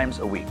few times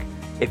a week.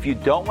 If you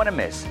don't want to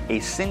miss a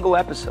single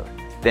episode,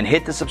 then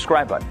hit the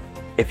subscribe button.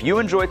 If you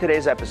enjoyed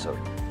today's episode,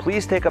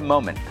 please take a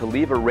moment to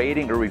leave a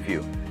rating or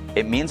review.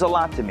 It means a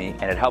lot to me,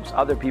 and it helps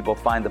other people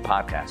find the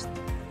podcast.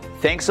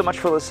 Thanks so much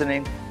for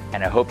listening,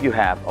 and I hope you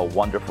have a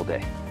wonderful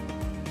day.